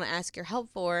I want to ask your help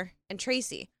for, and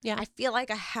Tracy, I feel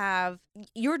like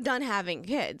you're done having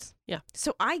kids. Yeah.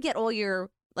 So I get all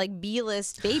your like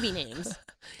B-list baby names.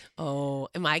 Oh,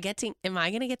 am I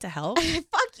gonna get to help?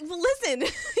 Listen.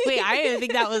 Wait, I didn't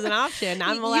think that was an option.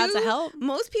 I'm allowed to help.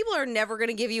 Most people are never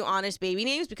gonna give you honest baby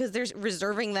names because they're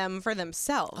reserving them for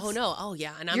themselves. Oh no. Oh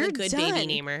yeah. And I'm a good baby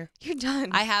namer. You're done.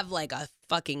 I have like a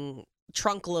fucking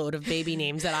trunk load of baby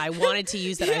names that I wanted to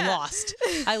use that I lost.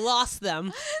 I lost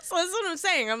them. So that's what I'm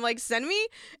saying. I'm like, send me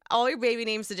all your baby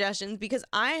name suggestions because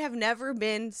I have never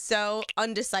been so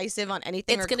undecisive on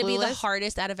anything. It's going to be the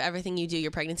hardest out of everything you do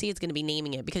your pregnancy. It's going to be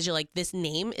naming it because you're like, this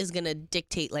name is going to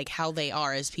dictate like how they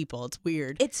are as people. It's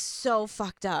weird. It's so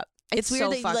fucked up. It's weird so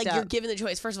that fucked like up. you're given the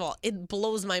choice. First of all, it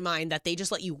blows my mind that they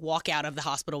just let you walk out of the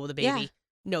hospital with a baby. Yeah.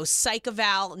 No psych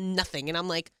eval, nothing. And I'm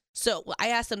like, so I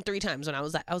asked them 3 times when I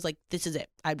was like, this is it.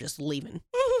 I'm just leaving.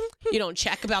 You don't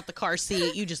check about the car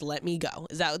seat. You just let me go.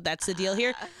 That's the deal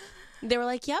here? They were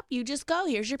like, yep, you just go.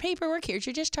 Here's your paperwork. Here's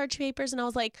your discharge papers. And I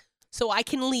was like, so I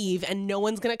can leave and no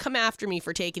one's going to come after me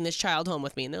for taking this child home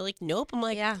with me. And they're like, nope. I'm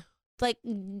like, like,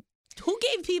 who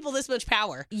gave people this much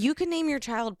power? You can name your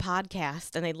child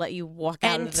Podcast and they'd let you walk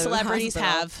out of the celebrities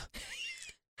hospital. have.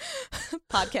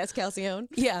 Podcast Calcione.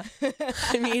 Yeah.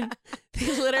 I mean, they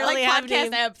I literally like have podcast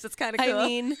names. apps. It's kind of cool. I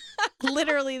mean,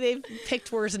 literally, they've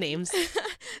picked worse names.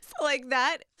 So like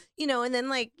that, and then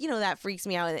like, that freaks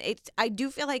me out. I do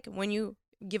feel like when you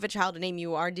give a child a name,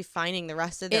 you are defining the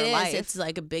rest of their life. It's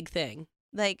like a big thing.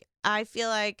 Like, I feel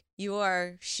like you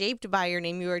are shaped by your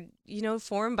name. You are,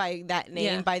 formed by that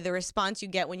name, by the response you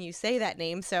get when you say that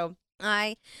name. So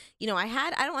I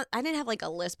didn't have like a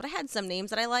list, but I had some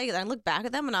names that I like. And I look back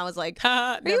at them and I was like,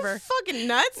 are you fucking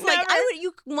nuts? Never. Like,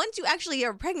 once you actually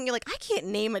are pregnant, you're like, I can't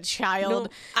name a child. No,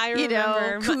 I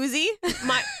remember Koozie.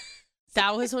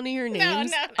 That was one of your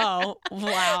names? No. Oh,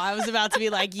 wow. I was about to be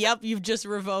like, yep, you've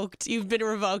been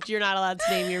revoked. You're not allowed to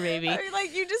name your baby. I mean,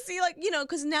 like, you just see, like,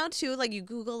 because now, too, like, you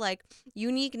Google, like,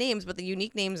 unique names, but the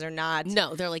unique names are not.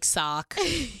 No, they're like sock.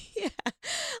 Yeah.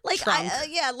 Like, Trunk.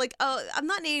 I'm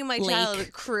not naming my Lake,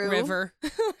 child Crew. River.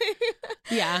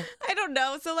 Yeah. I don't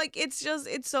know. So, like, it's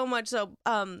so much. So,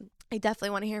 I definitely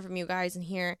want to hear from you guys and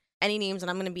hear any names, and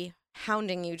I'm going to be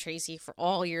hounding you, Tracy, for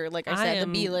all your, like I said,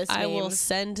 the B list names. I will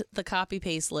send the copy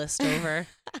paste list over.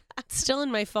 It's still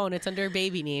in my phone. It's under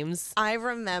baby names. I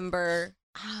remember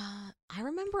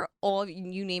all of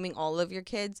you naming all of your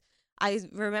kids. I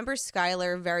remember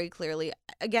Skylar very clearly.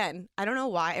 Again, I don't know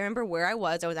why. I remember where I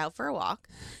was. I was out for a walk.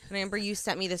 And I remember you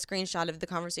sent me the screenshot of the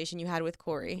conversation you had with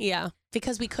Corey. Yeah,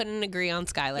 because we couldn't agree on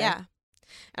Skylar. Yeah.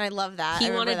 And I love that. He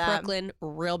wanted Brooklyn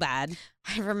real bad.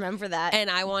 I remember that.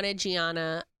 And I wanted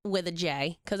Gianna with a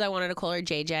J because I wanted to call her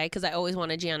JJ because I always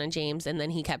wanted Gianna James. And then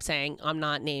he kept saying, I'm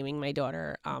not naming my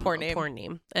daughter a porn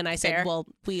name. And I said, well,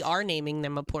 we are naming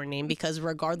them a porn name because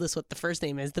regardless what the first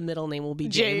name is, the middle name will be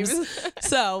James.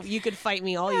 So you could fight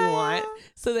me all you want.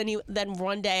 So then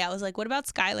one day I was like, what about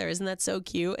Skylar? Isn't that so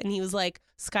cute? And he was like,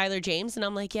 Skylar James. And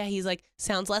I'm like, yeah. He's like,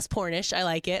 sounds less pornish. I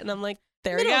like it. And I'm like,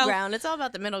 there you go. Middle ground. It's all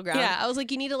about the middle ground. Yeah, I was like,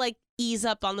 you need to like ease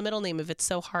up on the middle name if it's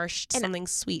so harsh. Something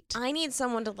sweet. I need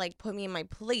someone to like put me in my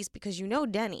place because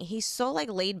Denny, he's so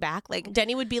like laid back. Like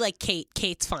Denny would be like Kate.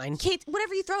 Kate's fine. Kate,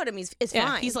 whatever you throw at him, it's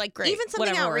fine. He's like great. Even something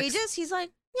whatever outrageous, works. he's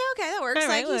like, yeah, okay, that works. All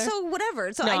right, like so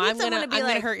whatever. So no, I need someone to be I'm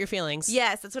like, gonna hurt your feelings.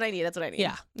 Yes, that's what I need.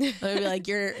 Yeah, I'd be like,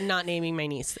 you're not naming my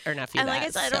niece or nephew. And like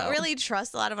I said, I don't really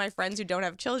trust a lot of my friends who don't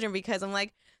have children because I'm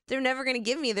like, they're never going to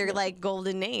give me their like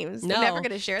golden names. They're never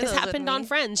going to share those. This happened with me. on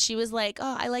Friends. She was like,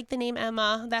 oh, I like the name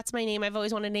Emma. That's my name. I've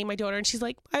always wanted to name my daughter. And she's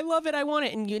like, I love it. I want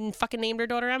it. And you fucking named her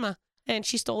daughter Emma. And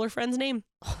she stole her friend's name.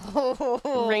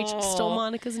 Rach stole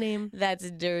Monica's name. That's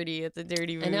dirty. It's a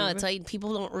dirty move. I know. It's like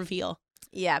people don't reveal.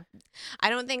 Yeah. I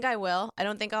don't think I will. I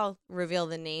don't think I'll reveal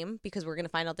the name because we're going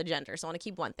to find out the gender. So I want to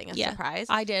keep one thing a surprise.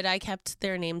 I did. I kept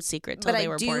their names secret till they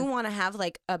were born. But I do want to have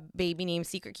like a baby name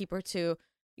secret keeper too.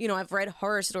 I've read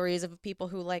horror stories of people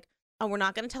who like, oh, we're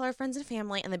not going to tell our friends and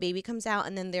family, and the baby comes out,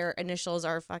 and then their initials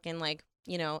are fucking like,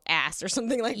 ass or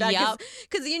something like that. Yep.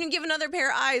 Because you can give another pair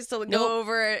of eyes to go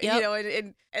over,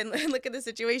 and look at the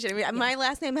situation. I mean, my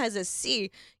last name has a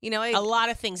C. A lot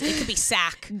of things. It could be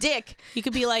Sack. Dick. You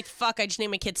could be like, fuck, I just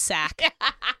named my kid Sack.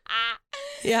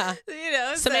 Yeah.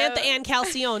 Samantha Ann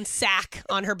Calcione, Sack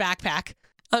on her backpack.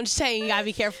 I'm just saying, you gotta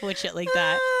be careful with shit like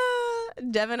that.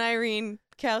 Devin Irene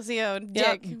Calcione.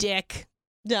 Dick. Yep. Dick.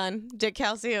 Done. Dick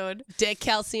Calcione. Dick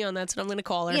Calcione. That's what I'm going to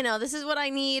call her. This is what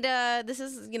I need. I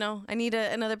need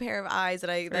another pair of eyes that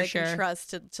I can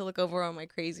trust to look over all my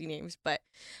crazy names. But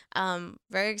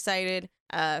very excited.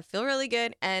 Feel really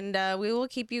good. And we will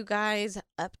keep you guys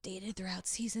updated throughout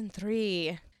season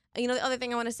 3. The other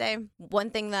thing I want to say, one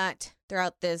thing that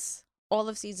throughout all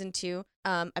of season 2,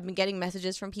 I've been getting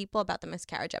messages from people about the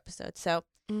miscarriage episode. So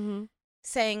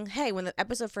saying, hey, when the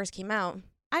episode first came out,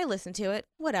 I listened to it,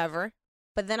 whatever.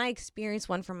 But then I experienced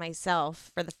one for myself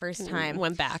for the first time.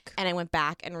 Went back. And I went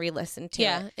back and re-listened to it.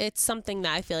 Yeah, it's something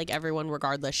that I feel like everyone,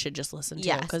 regardless, should just listen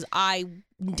to. Because I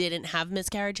didn't have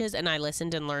miscarriages, and I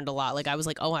listened and learned a lot. Like, I was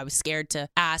like, oh, I was scared to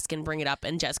ask and bring it up.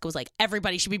 And Jessica was like,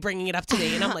 everybody should be bringing it up to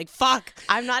me. And I'm like, fuck.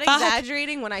 I'm not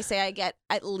exaggerating when I say I get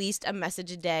at least a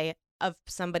message a day of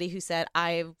somebody who said,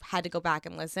 I had to go back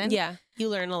and listen. Yeah, you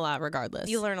learn a lot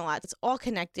regardless. You learn a lot. It's all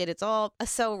connected. It's all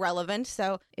so relevant.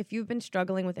 So if you've been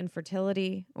struggling with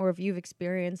infertility or if you've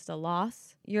experienced a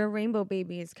loss, your rainbow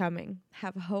baby is coming.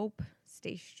 Have hope.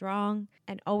 Stay strong.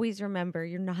 And always remember,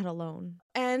 you're not alone.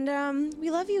 And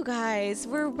we love you guys.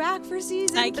 We're back for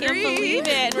season 3. I can't believe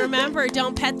it. Remember,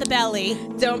 don't pet the belly.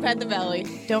 Don't pet the belly.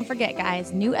 Don't forget,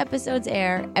 guys, new episodes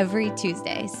air every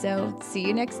Tuesday. So see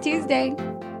you next Tuesday.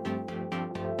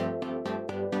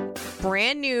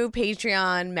 Brand new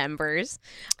Patreon members.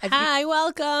 Hi,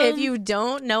 welcome. If you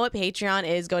don't know what Patreon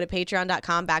is, go to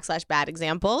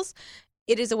patreon.com/badexamples.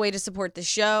 It is a way to support the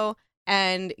show.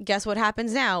 And guess what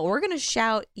happens now? We're going to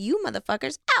shout you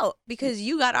motherfuckers out because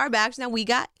you got our backs. Now we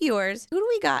got yours. Who do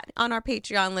we got on our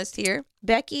Patreon list here?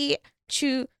 Becky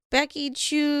Chulake?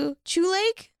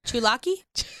 Chulaki?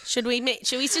 Should we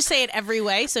just say it every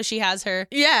way so she has her?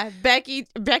 Yeah, Becky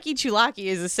Chulaki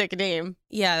is a sick name.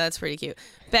 Yeah, that's pretty cute.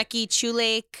 Becky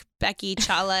Chulake, Becky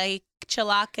Chalake,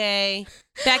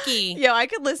 Becky. Yo, I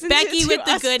could listen Becky to with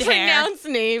the us good hair. pronounce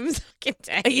names.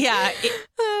 Yeah,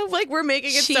 like we're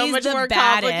making it so she's much the more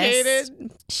baddest.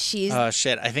 complicated. She's Oh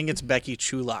shit! I think it's Becky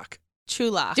Chulak.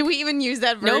 Chulak. Do we even use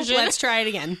that Nope, version? let's try it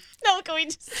again. No, can we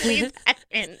just leave that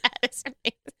in? That is her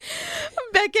name.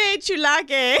 Becky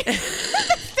Chulake.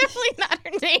 That's definitely not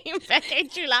her name. Becky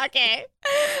Chulake.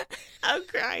 I'm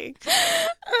crying.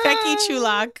 Becky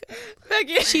Chulak.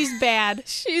 Becky. She's bad.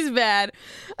 She's bad.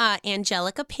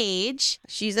 Angelica Page.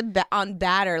 She's on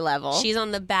batter level. She's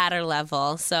on the batter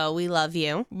level, so we love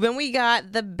you. Then we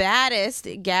got the baddest,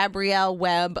 Gabrielle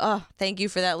Webb. Oh, thank you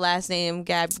for that last name,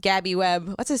 Gabby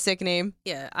Webb. What's a sick name?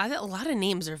 Yeah, a lot of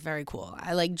names are very cool.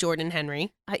 I like Jordan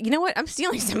Henry. You know what? I'm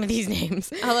stealing some of these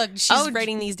names. Oh, look, she's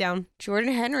writing these down.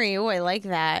 Jordan Henry. Oh, I like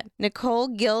that. Nicole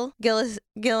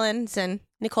Gillinson.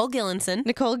 Nicole Gillinson.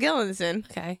 Nicole Gillinson.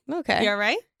 Okay. Okay. You all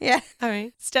right? Yeah. All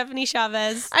right. Stephanie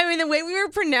Chavez. I mean, the way we were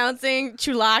pronouncing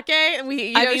Chulake,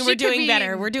 we're doing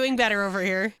better. We're doing better over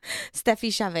here.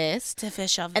 Steffi Chavez. Steffi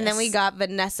Chavez. And then we got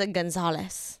Vanessa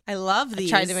Gonzalez. I love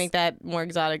these. I tried to make that more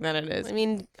exotic than it is. I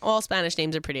mean, all Spanish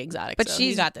names are pretty exotic, but so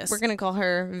you got this. We're going to call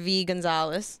her V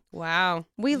Gonzalez. Wow.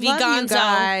 We love you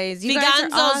guys. You guys are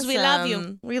Viganzos, awesome. we love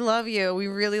you. We love you. We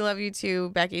really love you too,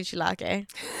 Becky Chulake.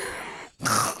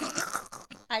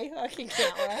 I fucking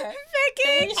can't let her.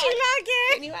 Becky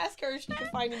Chulake. Can you ask her if she can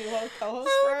find a new co-host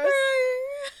for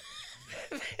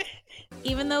us?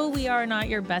 Even though we are not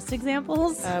your best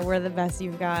examples, We're the best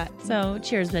you've got. so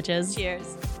cheers, bitches.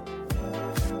 Cheers.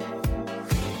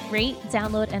 Rate,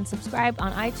 download, and subscribe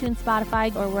on iTunes,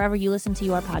 Spotify, or wherever you listen to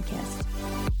your podcast.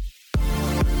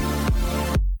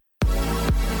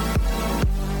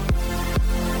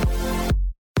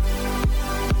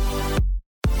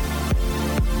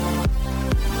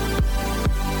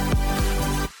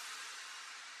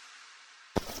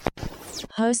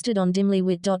 Hosted on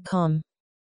dimlywit.com.